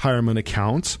some retirement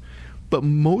accounts, but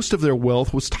most of their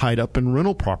wealth was tied up in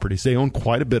rental properties. They owned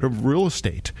quite a bit of real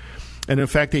estate. And in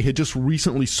fact, they had just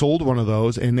recently sold one of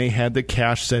those, and they had the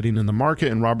cash setting in the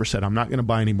market. And Robert said, I'm not going to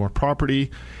buy any more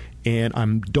property. and I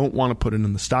don't want to put it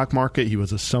in the stock market. He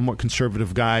was a somewhat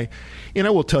conservative guy. And I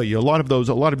will tell you, a lot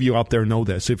of you out there know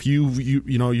this. If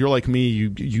you're like me,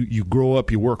 you grow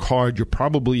up, you work hard, you're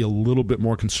probably a little bit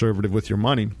more conservative with your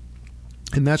money.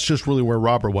 And that's just really where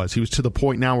Robert was. He was to the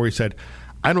point now where he said,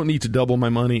 I don't need to double my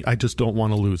money. I just don't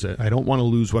want to lose it. I don't want to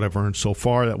lose what I've earned so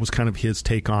far. That was kind of his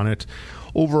take on it.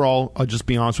 Overall, I'll just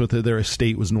be honest with you, their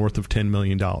estate was north of $10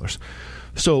 million.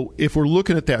 So if we're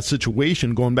looking at that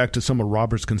situation, going back to some of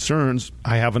Robert's concerns,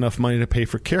 I have enough money to pay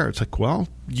for care. It's like, well,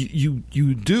 you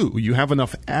do. You have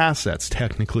enough assets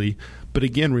technically. But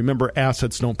again, remember,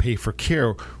 assets don't pay for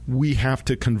care. We have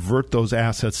to convert those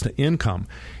assets to income.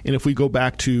 And if we go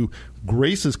back to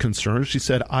Grace's concerns, she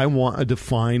said, I want a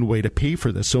defined way to pay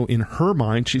for this. So in her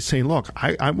mind, she's saying, look,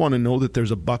 I want to know that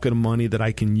there's a bucket of money that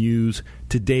I can use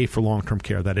today for long-term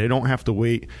care, that I don't have to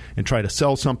wait and try to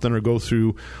sell something or go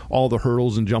through all the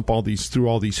hurdles and jump through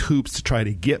all these hoops to try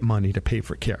to get money to pay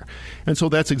for care. And so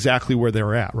that's exactly where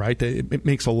they're at, right? It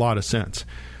makes a lot of sense.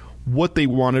 What they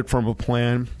wanted from a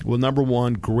plan, well, number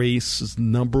one, Grace's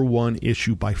number one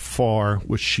issue by far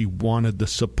was she wanted the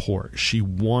support. She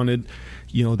wanted,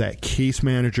 that case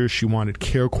manager. She wanted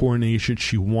care coordination.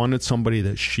 She wanted somebody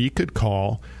that she could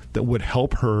call that would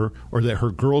help her, or that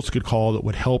her girls could call that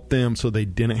would help them so they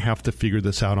didn't have to figure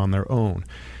this out on their own.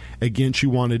 Again, she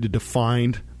wanted a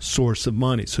defined source of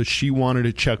money. So she wanted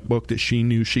a checkbook that she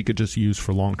knew she could just use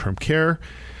for long-term care.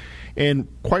 And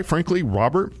quite frankly,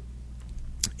 Robert,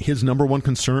 his number one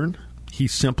concern, he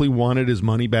simply wanted his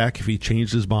money back if he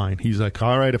changed his mind. He's like,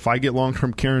 all right, if I get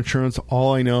long-term care insurance,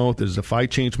 all I know is if I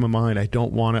change my mind, I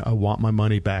don't want it. I want my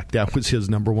money back. That was his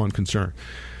number one concern.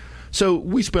 So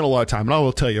we spent a lot of time, and I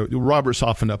will tell you, Robert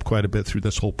softened up quite a bit through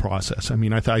this whole process. I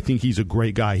mean, I think he's a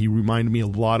great guy. He reminded me a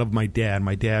lot of my dad.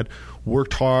 My dad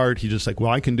worked hard. He's just like,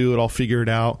 well, I can do it. I'll figure it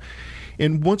out.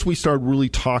 And once we started really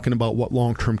talking about what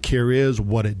long-term care is,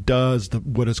 what it does,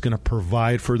 what it's going to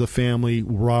provide for the family,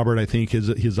 Robert, I think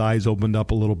his eyes opened up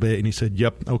a little bit, and he said,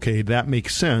 yep, okay, that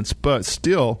makes sense. But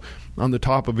still, on the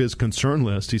top of his concern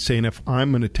list, he's saying, if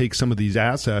I'm going to take some of these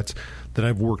assets that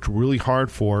I've worked really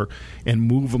hard for and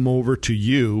move them over to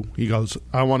you, he goes,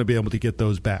 I want to be able to get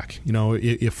those back.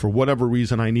 If for whatever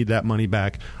reason I need that money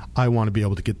back, I want to be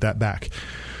able to get that back.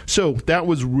 So that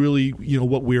was really,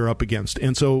 what we were up against.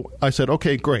 And so I said,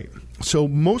 okay, great. So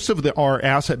most of our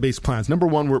asset-based plans, number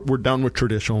one, we're done with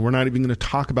traditional. We're not even going to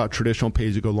talk about traditional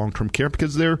pay-as-you-go long-term care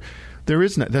because there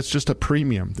isn't. That's just a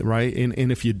premium, right?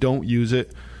 And if you don't use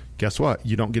it, guess what?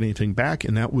 You don't get anything back.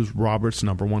 And that was Robert's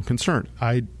number one concern.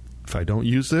 If I don't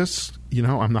use this,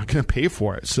 I'm not going to pay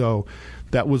for it. So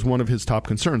that was one of his top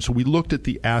concerns. So we looked at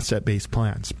the asset-based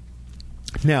plans.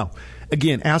 Now,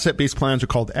 again, asset-based plans are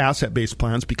called asset-based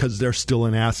plans because they're still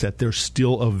an asset. They're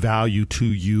still of value to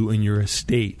you and your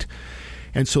estate.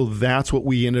 And so that's what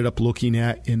we ended up looking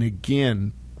at. And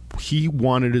again, he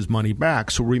wanted his money back.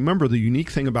 So remember, the unique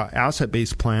thing about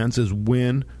asset-based plans is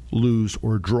win, lose,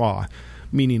 or draw.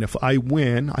 Meaning if I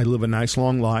win, I live a nice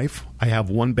long life, I have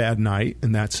one bad night,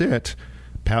 and that's it.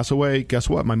 Pass away, guess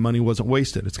what? My money wasn't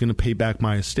wasted. It's going to pay back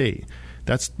my estate.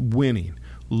 That's winning.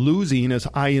 Losing is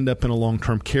I end up in a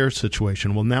long-term care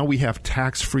situation. Well, now we have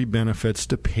tax-free benefits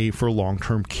to pay for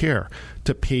long-term care,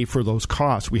 to pay for those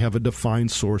costs. We have a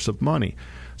defined source of money.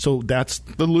 So that's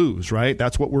the lose, right?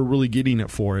 That's what we're really getting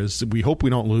it for, is we hope we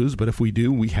don't lose, but if we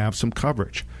do, we have some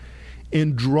coverage.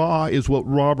 And draw is what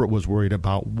Robert was worried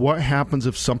about. What happens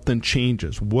if something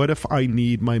changes? What if I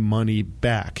need my money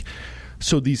back?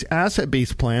 So these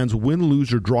asset-based plans, win,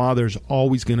 lose, or draw, there's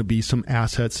always going to be some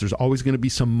assets. There's always going to be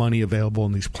some money available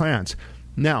in these plans.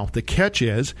 Now, the catch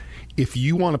is, if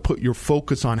you want to put your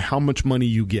focus on how much money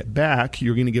you get back,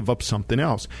 you're going to give up something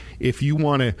else. If you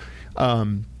want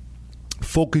to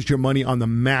focus your money on the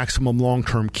maximum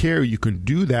long-term care, you can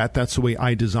do that. That's the way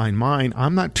I design mine.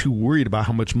 I'm not too worried about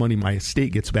how much money my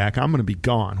estate gets back. I'm going to be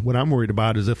gone. What I'm worried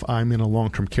about is if I'm in a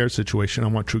long-term care situation, I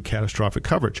want true catastrophic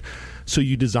coverage. So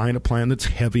you design a plan that's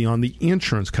heavy on the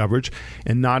insurance coverage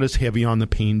and not as heavy on the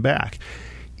paying back.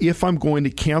 If I'm going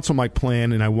to cancel my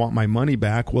plan and I want my money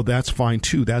back, well, that's fine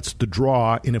too. That's the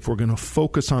draw. And if we're going to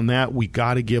focus on that, we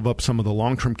got to give up some of the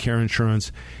long-term care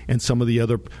insurance and some of the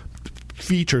other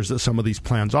features that some of these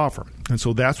plans offer. And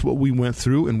so that's what we went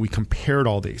through, and we compared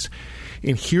all these.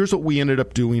 And here's what we ended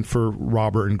up doing for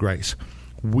Robert and Grace.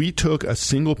 We took a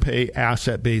single pay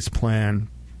asset-based plan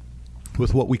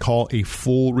with what we call a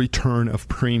full return of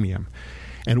premium.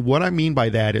 And what I mean by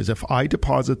that is if I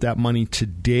deposit that money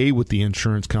today with the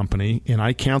insurance company and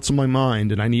I cancel my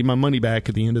mind and I need my money back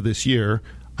at the end of this year,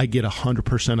 I get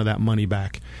 100% of that money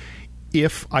back.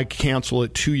 If I cancel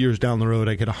it 2 years down the road,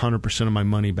 I get 100% of my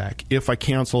money back. If I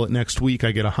cancel it next week,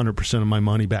 I get 100% of my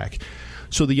money back.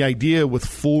 So the idea with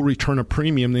full return of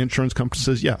premium, the insurance company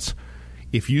says, yes,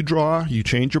 if you draw, you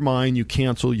change your mind, you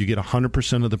cancel, you get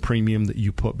 100% of the premium that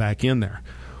you put back in there.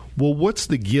 Well, what's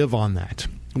the give on that?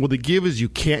 Well, the give is you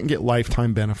can't get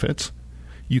lifetime benefits.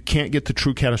 You can't get the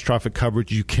true catastrophic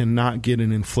coverage. You cannot get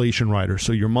an inflation rider.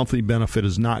 So your monthly benefit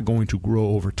is not going to grow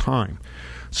over time.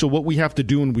 So what we have to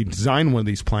do when we design one of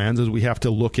these plans is we have to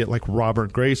look at like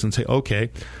Robert Grace and say,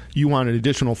 okay, you want an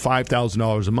additional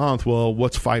 $5,000 a month. Well,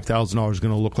 what's $5,000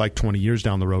 going to look like 20 years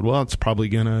down the road? Well, it's probably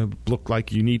going to look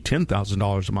like you need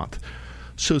 $10,000 a month.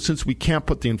 So since we can't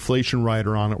put the inflation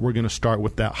rider on it, we're going to start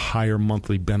with that higher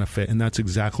monthly benefit, and that's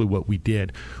exactly what we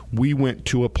did. We went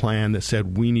to a plan that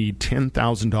said we need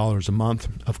 $10,000 a month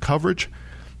of coverage.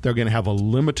 They're going to have a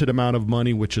limited amount of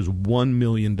money, which is $1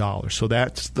 million. So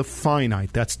that's the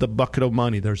finite. That's the bucket of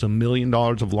money. There's $1 million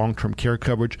of long-term care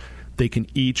coverage. They can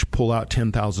each pull out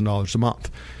 $10,000 a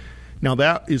month. Now,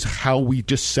 that is how we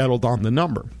just settled on the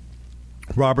number.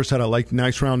 Robert said, I like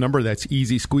nice round number. That's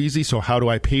easy squeezy. So how do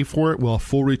I pay for it? Well, a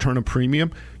full return of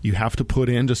premium, you have to put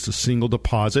in just a single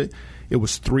deposit. It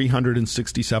was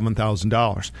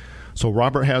 $367,000. So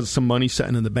Robert has some money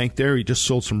sitting in the bank there. He just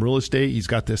sold some real estate. He's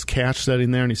got this cash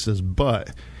sitting there, and he says,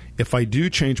 but if I do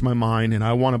change my mind and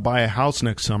I want to buy a house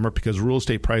next summer because real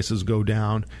estate prices go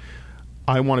down,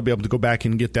 I want to be able to go back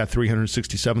and get that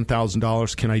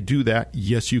 $367,000. Can I do that?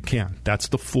 Yes, you can. That's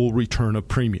the full return of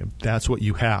premium. That's what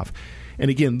you have. And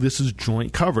again, this is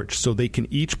joint coverage, so they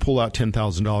can each pull out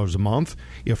 $10,000 a month.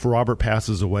 If Robert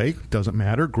passes away, doesn't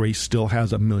matter. Grace still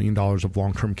has $1 million of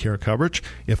long-term care coverage.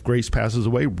 If Grace passes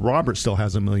away, Robert still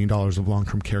has $1 million of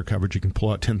long-term care coverage. You can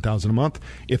pull out $10,000 a month.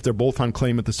 If they're both on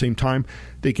claim at the same time,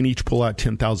 they can each pull out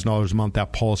 $10,000 a month.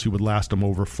 That policy would last them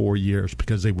over 4 years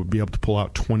because they would be able to pull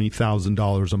out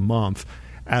 $20,000 a month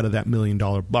out of that $1 million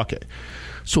bucket.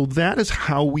 So that is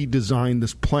how we designed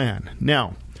this plan.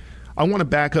 Now, I want to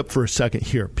back up for a second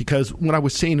here because what I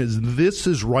was saying is this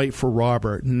is right for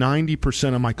Robert.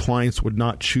 90% of my clients would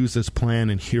not choose this plan,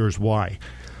 and here's why.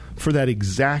 For that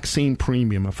exact same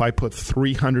premium, if I put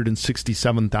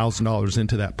 $367,000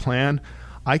 into that plan,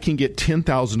 I can get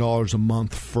 $10,000 a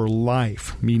month for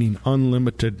life, meaning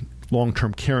unlimited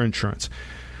long-term care insurance.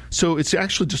 So it's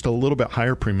actually just a little bit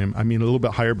higher premium. I mean, a little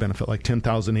bit higher benefit, like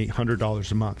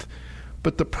 $10,800 a month.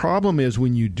 But the problem is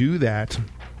when you do that,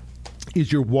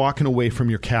 is you're walking away from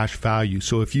your cash value.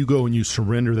 So if you go and you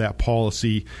surrender that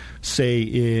policy, say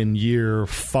in year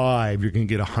 5, you're going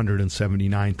to get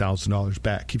 $179,000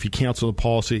 back. If you cancel the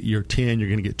policy at year 10, you're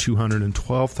going to get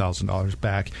 $212,000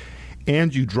 back.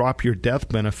 And you drop your death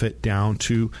benefit down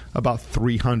to about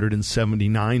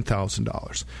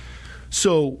 $379,000.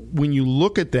 So when you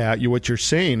look at that, what you're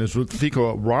saying is, think of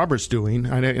what Robert's doing,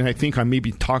 and I think I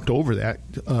maybe talked over that.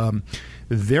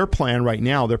 Their plan right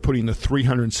now, they're putting the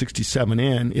 $367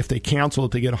 in. If they cancel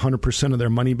it, they get 100% of their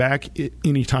money back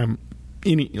anytime,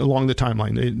 along the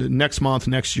timeline. Next month,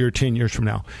 next year, 10 years from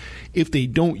now. If they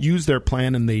don't use their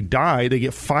plan and they die, they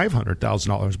get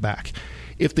 $500,000 back.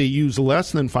 If they use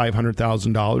less than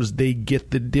 $500,000, they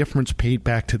get the difference paid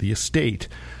back to the estate.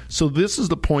 So this is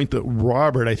the point that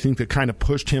Robert, I think, that kind of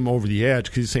pushed him over the edge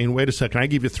because he's saying, wait a second, I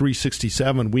give you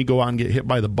 $367, we go out and get hit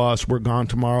by the bus, we're gone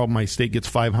tomorrow, my estate gets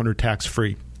 $500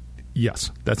 tax-free.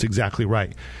 Yes, that's exactly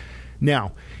right.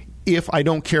 Now, if I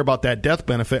don't care about that death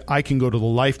benefit, I can go to the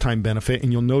lifetime benefit,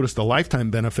 and you'll notice the lifetime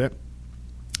benefit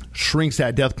shrinks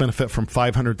that death benefit from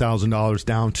 $500,000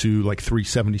 down to like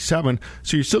 $377.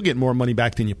 So you're still getting more money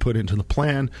back than you put into the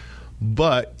plan,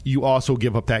 but you also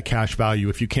give up that cash value.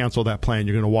 If you cancel that plan,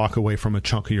 you're going to walk away from a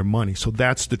chunk of your money. So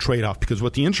that's the trade-off, because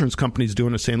what the insurance company is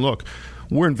doing is saying, look,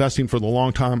 we're investing for the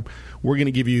long time. We're going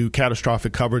to give you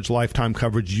catastrophic coverage, lifetime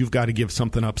coverage. You've got to give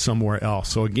something up somewhere else.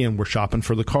 So again, we're shopping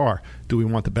for the car. Do we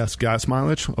want the best gas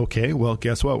mileage? Okay, well,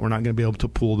 guess what? We're not going to be able to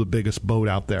pull the biggest boat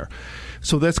out there.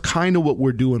 So that's kind of what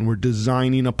we're doing. We're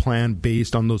designing a plan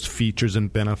based on those features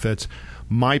and benefits.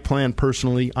 My plan,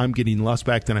 personally, I'm getting less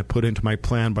back than I put into my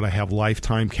plan, but I have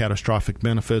lifetime catastrophic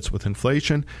benefits with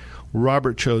inflation.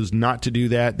 Robert chose not to do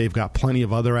that. They've got plenty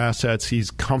of other assets.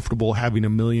 He's comfortable having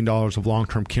 $1 million of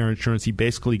long-term care insurance. He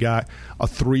basically got a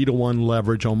 3-to-1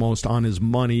 leverage almost on his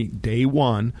money day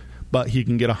one, but he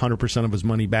can get 100% of his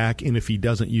money back. And if he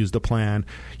doesn't use the plan,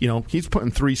 he's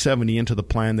putting $370 into the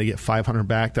plan. They get $500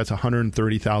 back. That's a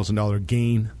 $130,000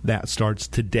 gain. That starts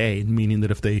today, meaning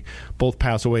that if they both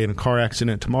pass away in a car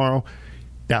accident tomorrow,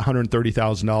 that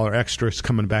 $130,000 extra is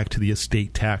coming back to the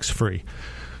estate tax-free.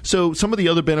 So some of the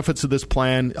other benefits of this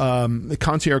plan, the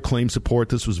concierge claim support,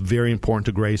 this was very important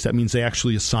to Grace. That means they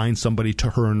actually assign somebody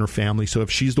to her and her family. So if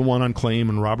she's the one on claim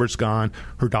and Robert's gone,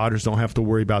 her daughters don't have to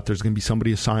worry about there's going to be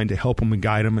somebody assigned to help them and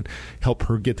guide them and help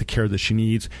her get the care that she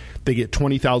needs. They get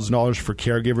 $20,000 for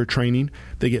caregiver training.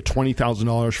 They get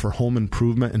 $20,000 for home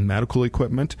improvement and medical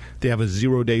equipment. They have a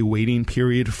 0-day waiting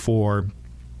period for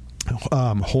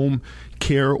home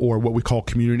care, or what we call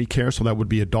community care, so that would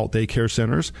be adult daycare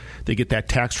centers. They get that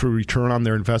tax-free return on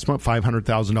their investment.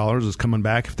 $500,000 is coming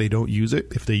back if they don't use it.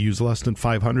 If they use less than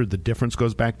 $500,000, the difference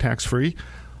goes back tax-free.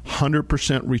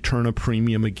 100% return of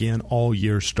premium again all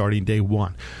year starting day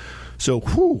one. So,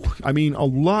 a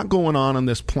lot going on in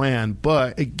this plan,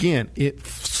 but again, it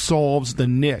solves the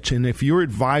niche. And if your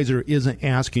advisor isn't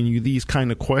asking you these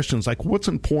kind of questions, like what's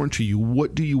important to you,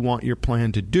 what do you want your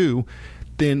plan to do,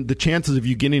 then the chances of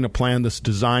you getting a plan that's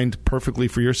designed perfectly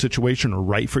for your situation or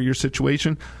right for your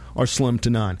situation are slim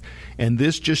to none. And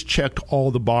this just checked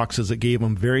all the boxes. It gave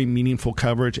him very meaningful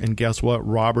coverage. And guess what?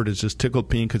 Robert is just tickled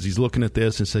pink because he's looking at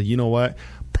this and said, you know what?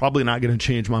 Probably not going to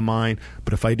change my mind.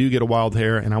 But if I do get a wild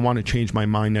hair and I want to change my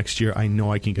mind next year, I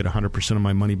know I can get 100% of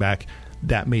my money back.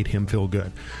 That made him feel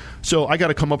good. So I got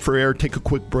to come up for air, take a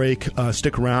quick break.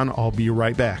 Stick around. I'll be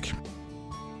right back.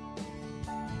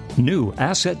 New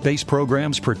asset-based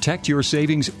programs protect your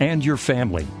savings and your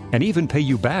family, and even pay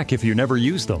you back if you never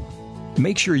use them.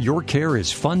 Make sure your care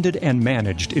is funded and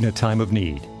managed in a time of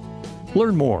need.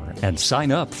 Learn more and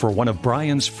sign up for one of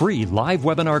Brian's free live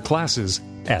webinar classes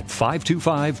at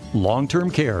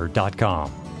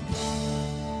 525longtermcare.com.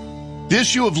 The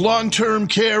issue of long-term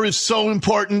care is so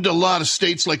important, a lot of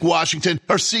states like Washington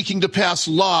are seeking to pass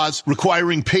laws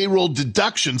requiring payroll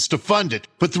deductions to fund it.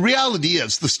 But the reality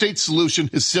is the state solution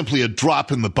is simply a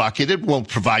drop in the bucket. It won't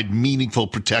provide meaningful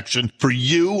protection for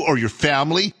you or your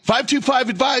family. 525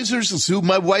 Advisors is who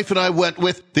my wife and I went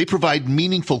with. They provide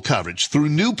meaningful coverage through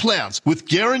new plans with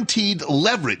guaranteed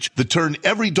leverage that turn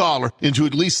every dollar into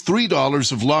at least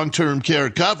 $3 of long-term care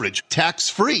coverage,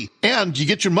 tax-free. And you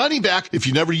get your money back if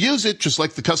you never use it, just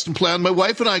like the custom plan my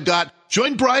wife and I got.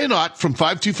 Join Brian Ott from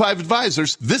 525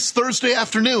 Advisors this Thursday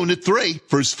afternoon at 3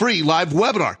 for his free live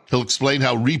webinar. He'll explain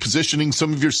how repositioning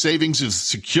some of your savings is a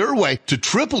secure way to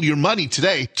triple your money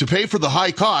today to pay for the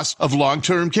high cost of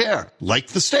long-term care. Like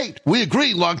the state, we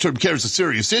agree long-term care is a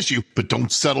serious issue, but don't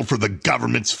settle for the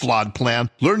government's flawed plan.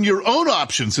 Learn your own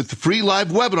options at the free live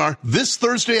webinar this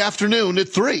Thursday afternoon at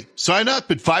 3. Sign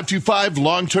up at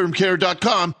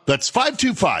 525longtermcare.com. That's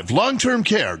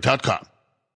 525longtermcare.com.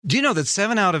 Do you know that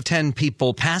 7 out of 10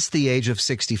 people past the age of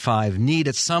 65 need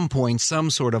at some point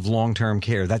some sort of long-term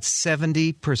care? That's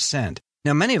 70%.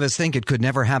 Now, many of us think it could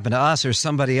never happen to us or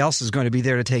somebody else is going to be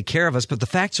there to take care of us, but the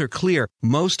facts are clear.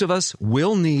 Most of us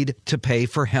will need to pay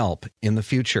for help in the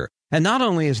future. And not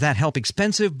only is that help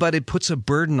expensive, but it puts a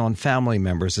burden on family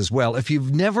members as well. If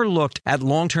you've never looked at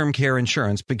long-term care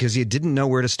insurance because you didn't know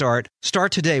where to start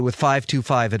today with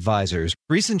 525 Advisors.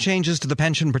 Recent changes to the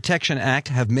Pension Protection Act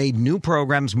have made new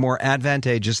programs more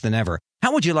advantageous than ever.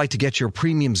 How would you like to get your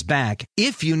premiums back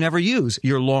if you never use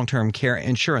your long-term care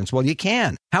insurance? Well, you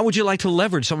can. How would you like to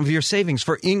leverage some of your savings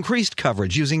for increased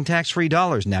coverage using tax-free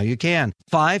dollars? Now you can.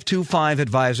 525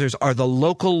 Advisors are the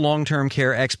local long-term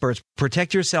care experts.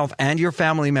 Protect yourself and your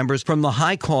family members from the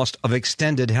high cost of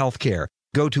extended health care.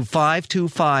 Go to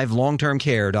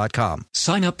 525longtermcare.com.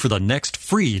 Sign up for the next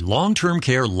free long-term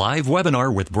care live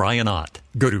webinar with Brian Ott.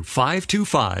 Go to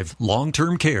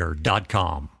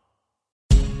 525longtermcare.com.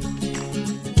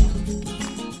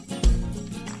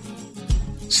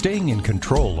 Staying in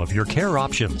control of your care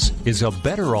options is a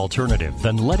better alternative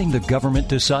than letting the government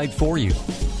decide for you.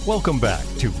 Welcome back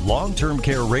to Long-Term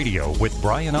Care Radio with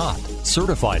Brian Ott,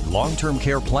 certified long-term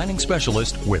care planning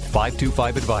specialist with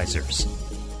 525 Advisors.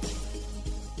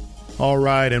 All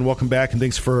right, and welcome back, and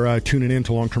thanks for tuning in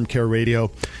to Long-Term Care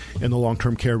Radio and the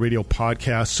Long-Term Care Radio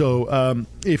podcast. So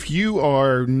if you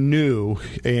are new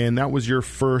and that was your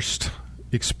first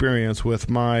experience with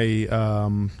my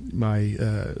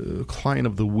client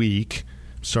of the week.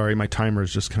 Sorry, my timer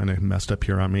is just kind of messed up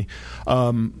here on me.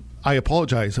 I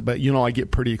apologize, but I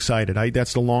get pretty excited.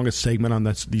 That's the longest segment on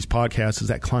these podcasts is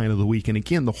that client of the week. And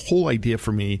again, the whole idea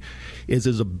for me is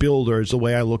as a builder, is the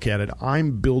way I look at it.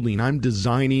 I'm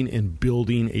designing and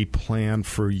building a plan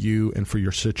for you and for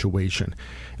your situation.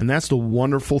 And that's the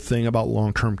wonderful thing about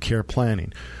long-term care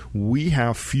planning. We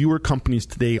have fewer companies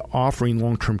today offering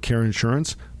long-term care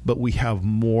insurance, but we have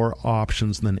more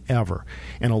options than ever.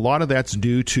 And a lot of that's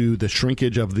due to the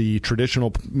shrinkage of the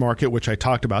traditional market, which I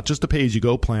talked about, just the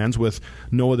pay-as-you-go plans with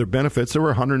no other benefits. There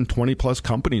were 120-plus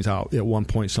companies out at one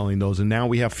point selling those, and now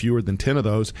we have fewer than 10 of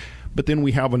those. But then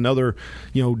we have another,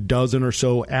 dozen or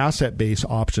so asset-based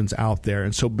options out there.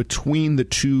 And so between the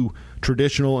two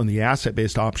traditional and the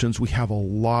asset-based options, we have a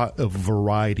lot of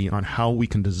variety on how we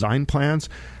can design plans,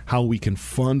 how we can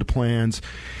fund plans.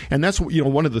 And that's,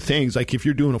 one of the things, like if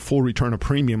you're doing a full return of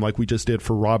premium like we just did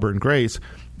for Robert and Grace,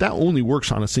 that only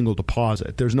works on a single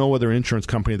deposit. There's no other insurance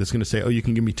company that's going to say, oh, you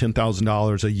can give me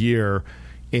 $10,000 a year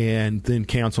and then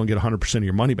cancel and get 100% of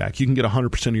your money back. You can get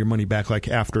 100% of your money back like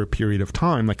after a period of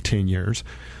time, like 10 years.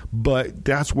 But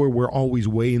that's where we're always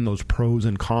weighing those pros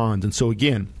and cons. And so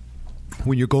again,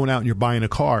 when you're going out and you're buying a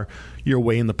car, you're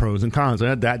weighing the pros and cons.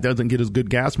 That doesn't get as good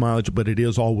gas mileage, but it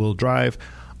is all-wheel drive.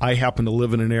 I happen to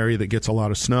live in an area that gets a lot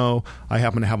of snow. I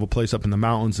happen to have a place up in the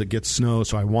mountains that gets snow,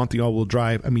 so I want the all-wheel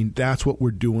drive. I mean, that's what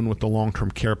we're doing with the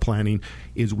long-term care planning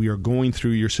is we are going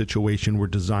through your situation. We're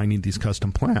designing these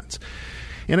custom plans.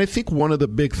 And I think one of the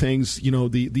big things,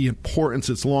 the importance,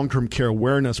 it's Long-Term Care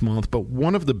Awareness Month, but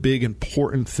one of the big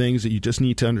important things that you just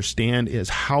need to understand is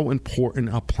how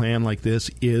important a plan like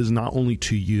this is not only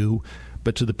to you,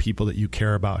 but to the people that you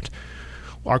care about.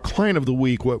 Our client of the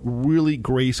week, what really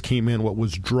Grace came in, what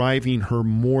was driving her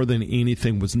more than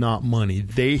anything was not money.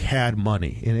 They had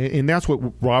money. And that's what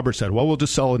Robert said. Well, we'll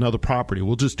just sell another property.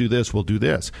 We'll just do this. We'll do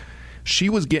this. She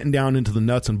was getting down into the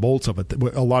nuts and bolts of it.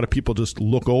 A lot of people just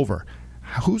look over.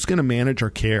 Who's going to manage our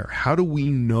care? How do we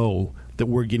know that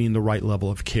we're getting the right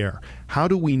level of care? How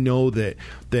do we know that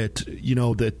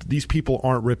these people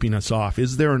aren't ripping us off?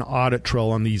 Is there an audit trail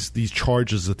on these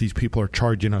charges that these people are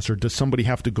charging us, or does somebody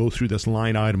have to go through this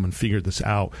line item and figure this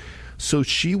out? So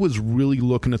she was really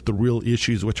looking at the real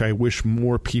issues, which I wish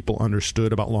more people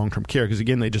understood about long-term care, because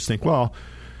again, they just think, well,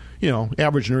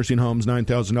 average nursing home's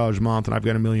 $9,000 a month and I've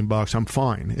got $1 million, I'm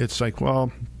fine. It's like,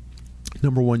 well,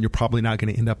 number one, you're probably not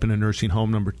going to end up in a nursing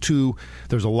home. Number two,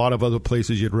 there's a lot of other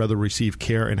places you'd rather receive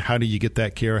care. And how do you get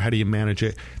that care? How do you manage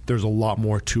it? There's a lot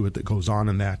more to it that goes on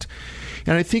in that.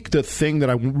 And I think the thing that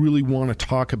I really want to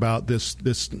talk about this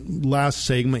last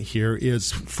segment here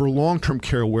is for Long-Term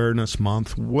Care Awareness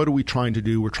Month, what are we trying to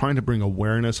do? We're trying to bring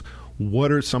awareness.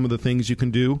 What are some of the things you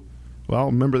can do? Well,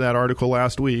 remember that article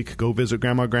last week. Go visit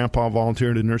Grandma, Grandpa,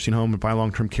 volunteer at a nursing home, and buy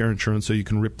long-term care insurance so you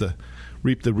can reap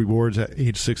the rewards at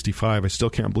age 65. I still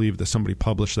can't believe that somebody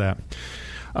published that.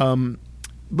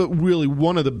 But really,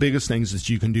 one of the biggest things that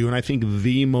you can do, and I think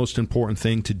the most important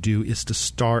thing to do, is to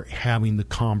start having the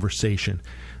conversation.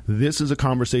 This is a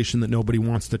conversation that nobody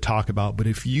wants to talk about, but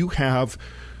if you have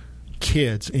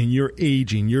kids and you're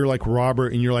aging, you're like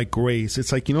Robert and you're like Grace,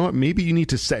 it's like, you know what, maybe you need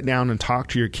to sit down and talk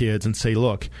to your kids and say,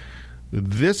 look,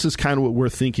 this is kind of what we're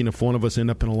thinking if one of us end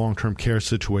up in a long-term care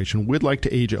situation. We'd like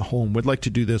to age at home. We'd like to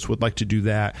do this. We'd like to do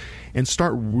that. And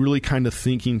start really kind of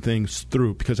thinking things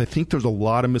through, because I think there's a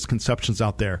lot of misconceptions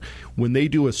out there. When they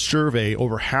do a survey,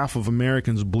 over half of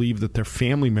Americans believe that their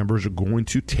family members are going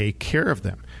to take care of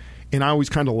them. And I always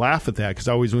kind of laugh at that,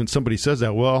 because when somebody says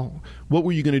that, well, what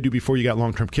were you going to do before you got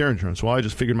long-term care insurance? Well, I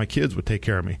just figured my kids would take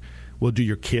care of me. Well, do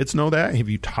your kids know that? Have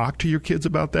you talked to your kids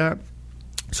about that?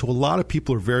 So a lot of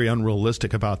people are very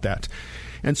unrealistic about that.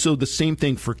 And so the same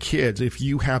thing for kids. If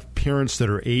you have parents that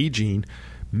are aging,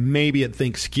 maybe at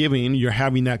Thanksgiving, you're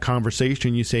having that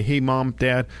conversation. You say, hey, Mom,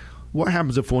 Dad, what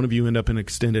happens if one of you end up in an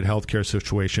extended health care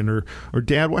situation? Or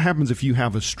Dad, what happens if you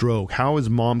have a stroke? How is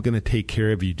Mom going to take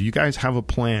care of you? Do you guys have a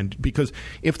plan? Because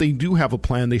if they do have a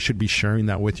plan, they should be sharing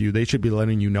that with you. They should be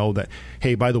letting you know that,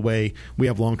 hey, by the way, we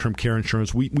have long-term care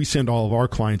insurance. We send all of our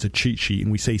clients a cheat sheet,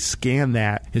 and we say, scan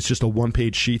that. It's just a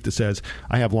one-page sheet that says,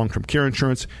 I have long-term care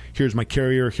insurance. Here's my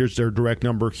carrier. Here's their direct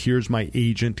number. Here's my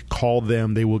agent. Call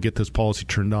them. They will get this policy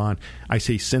turned on. I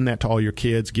say, send that to all your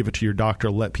kids. Give it to your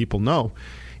doctor. Let people know.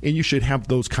 And you should have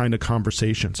those kind of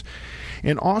conversations.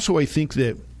 And also, I think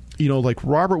that, like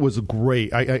Robert was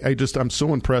great. I'm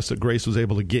so impressed that Grace was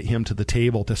able to get him to the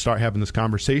table to start having this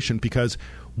conversation, because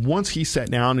once he sat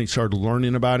down and he started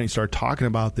learning about it and he started talking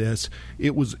about this,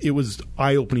 it was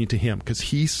eye-opening to him, because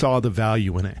he saw the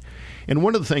value in it. And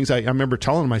one of the things I remember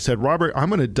telling him, I said, Robert, I'm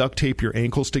going to duct tape your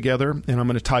ankles together and I'm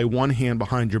going to tie one hand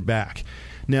behind your back.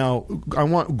 Now, I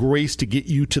want Grace to get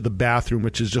you to the bathroom,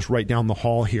 which is just right down the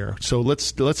hall here. So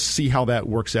let's see how that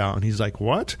works out. And he's like,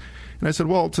 what? And I said,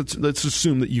 well, let's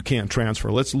assume that you can't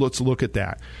transfer. Let's look at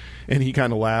that. And he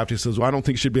kind of laughed. He says, well, I don't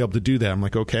think you should be able to do that. I'm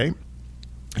like, okay.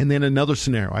 And then another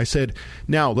scenario. I said,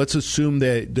 now let's assume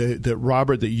that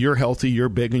Robert, that you're healthy, you're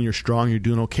big, and you're strong, you're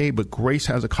doing okay, but Grace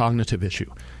has a cognitive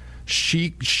issue. She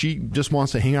just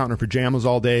wants to hang out in her pajamas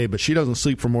all day, but she doesn't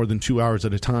sleep for more than 2 hours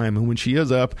at a time. And when she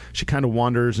is up, she kind of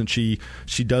wanders and she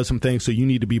does some things, so you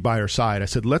need to be by her side. I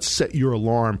said, let's set your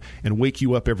alarm and wake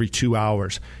you up every 2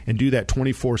 hours and do that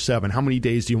 24/7. How many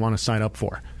days do you want to sign up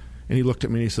for? And he looked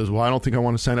at me and he says, well, I don't think I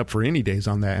want to sign up for any days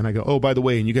on that. And I go, oh, by the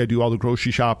way, and you got to do all the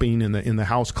grocery shopping and the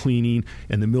house cleaning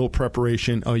and the meal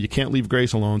preparation. Oh, you can't leave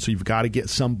Grace alone, so you've got to get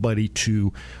somebody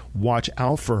to watch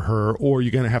out for her, or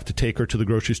you're going to have to take her to the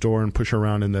grocery store and push her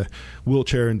around in the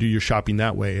wheelchair and do your shopping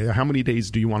that way. How many days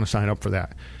do you want to sign up for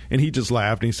that? And he just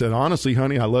laughed and he said, honestly,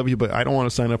 honey, I love you, but I don't want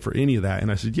to sign up for any of that.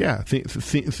 And I said, yeah,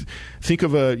 think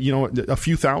of a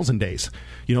few thousand days,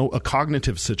 a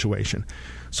cognitive situation.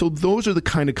 So those are the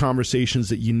kind of conversations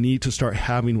that you need to start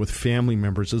having with family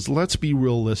members is let's be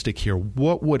realistic here.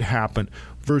 What would happen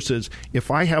versus if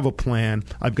I have a plan,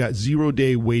 I've got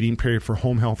 0-day waiting period for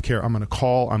home health care. I'm going to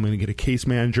call. I'm going to get a case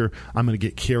manager. I'm going to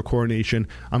get care coordination.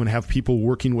 I'm going to have people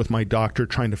working with my doctor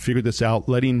trying to figure this out,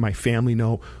 letting my family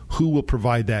know who will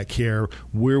provide that care,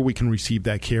 where we can receive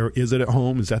that care. Is it at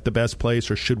home? Is that the best place?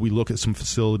 Or should we look at some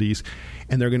facilities?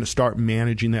 And they're going to start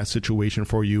managing that situation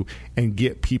for you and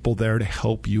get people there to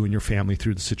help you and your family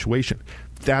through the situation.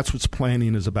 That's what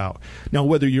planning is about. Now,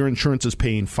 whether your insurance is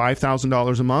paying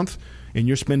 $5,000 a month and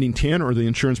you're spending $10,000, or the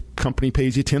insurance company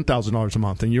pays you $10,000 a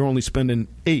month and you're only spending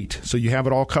 $8,000, so you have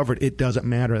it all covered, it doesn't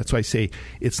matter. That's why I say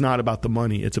it's not about the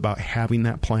money. It's about having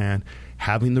that plan,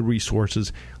 having the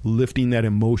resources, lifting that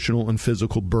emotional and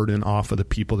physical burden off of the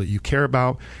people that you care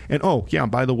about. And, oh, yeah,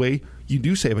 by the way, you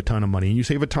do save a ton of money and you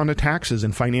save a ton of taxes,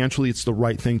 and financially it's the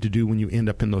right thing to do when you end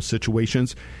up in those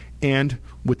situations. And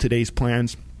with today's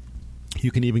plans, you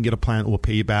can even get a plan that will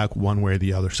pay you back one way or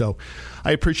the other. So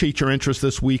I appreciate your interest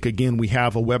this week. Again, we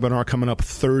have a webinar coming up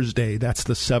Thursday. That's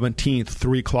the 17th,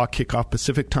 3 o'clock kickoff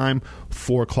Pacific time,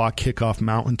 4 o'clock kickoff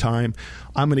Mountain time.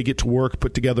 I'm going to get to work,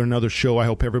 put together another show. I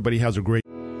hope everybody has a great...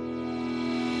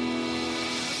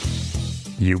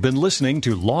 You've been listening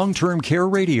to Long-Term Care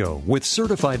Radio with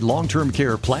certified long-term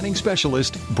care planning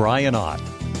specialist Brian Ott.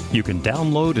 You can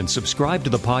download and subscribe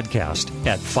to the podcast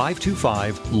at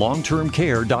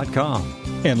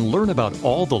 525longtermcare.com and learn about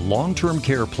all the long-term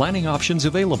care planning options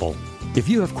available. If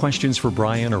you have questions for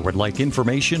Brian or would like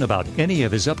information about any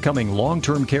of his upcoming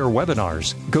long-term care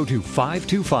webinars, go to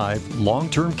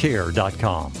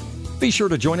 525longtermcare.com. Be sure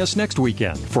to join us next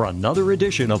weekend for another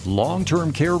edition of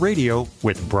Long-Term Care Radio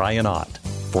with Brian Ott.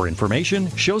 For information,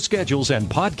 show schedules, and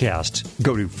podcasts,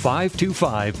 go to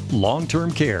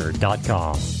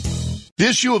 525longtermcare.com. The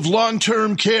issue of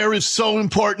long-term care is so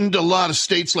important. A lot of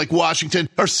states like Washington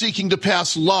are seeking to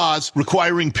pass laws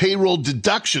requiring payroll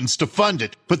deductions to fund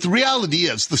it. But the reality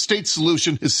is the state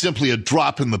solution is simply a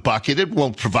drop in the bucket. It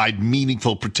won't provide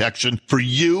meaningful protection for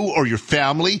you or your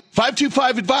family.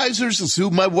 525 Advisors is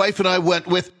who my wife and I went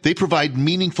with. They provide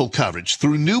meaningful coverage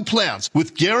through new plans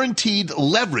with guaranteed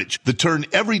leverage that turn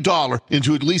every dollar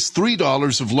into at least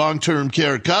 $3 of long-term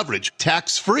care coverage,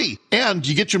 tax-free. And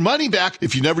you get your money back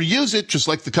if you never use it, just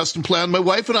like the custom plan my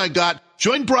wife and I got.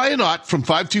 Join Brian Ott from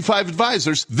 525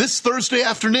 Advisors this Thursday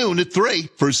afternoon at 3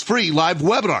 for his free live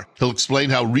webinar. He'll explain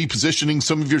how repositioning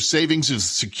some of your savings is a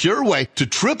secure way to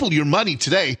triple your money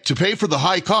today to pay for the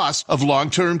high cost of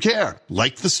long-term care.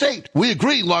 Like the state, we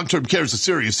agree long-term care is a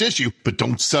serious issue, but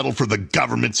don't settle for the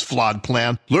government's flawed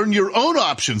plan. Learn your own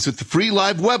options at the free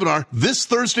live webinar this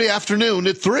Thursday afternoon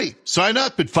at 3. Sign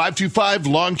up at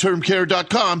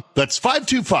 525longtermcare.com. That's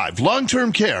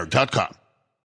 525longtermcare.com.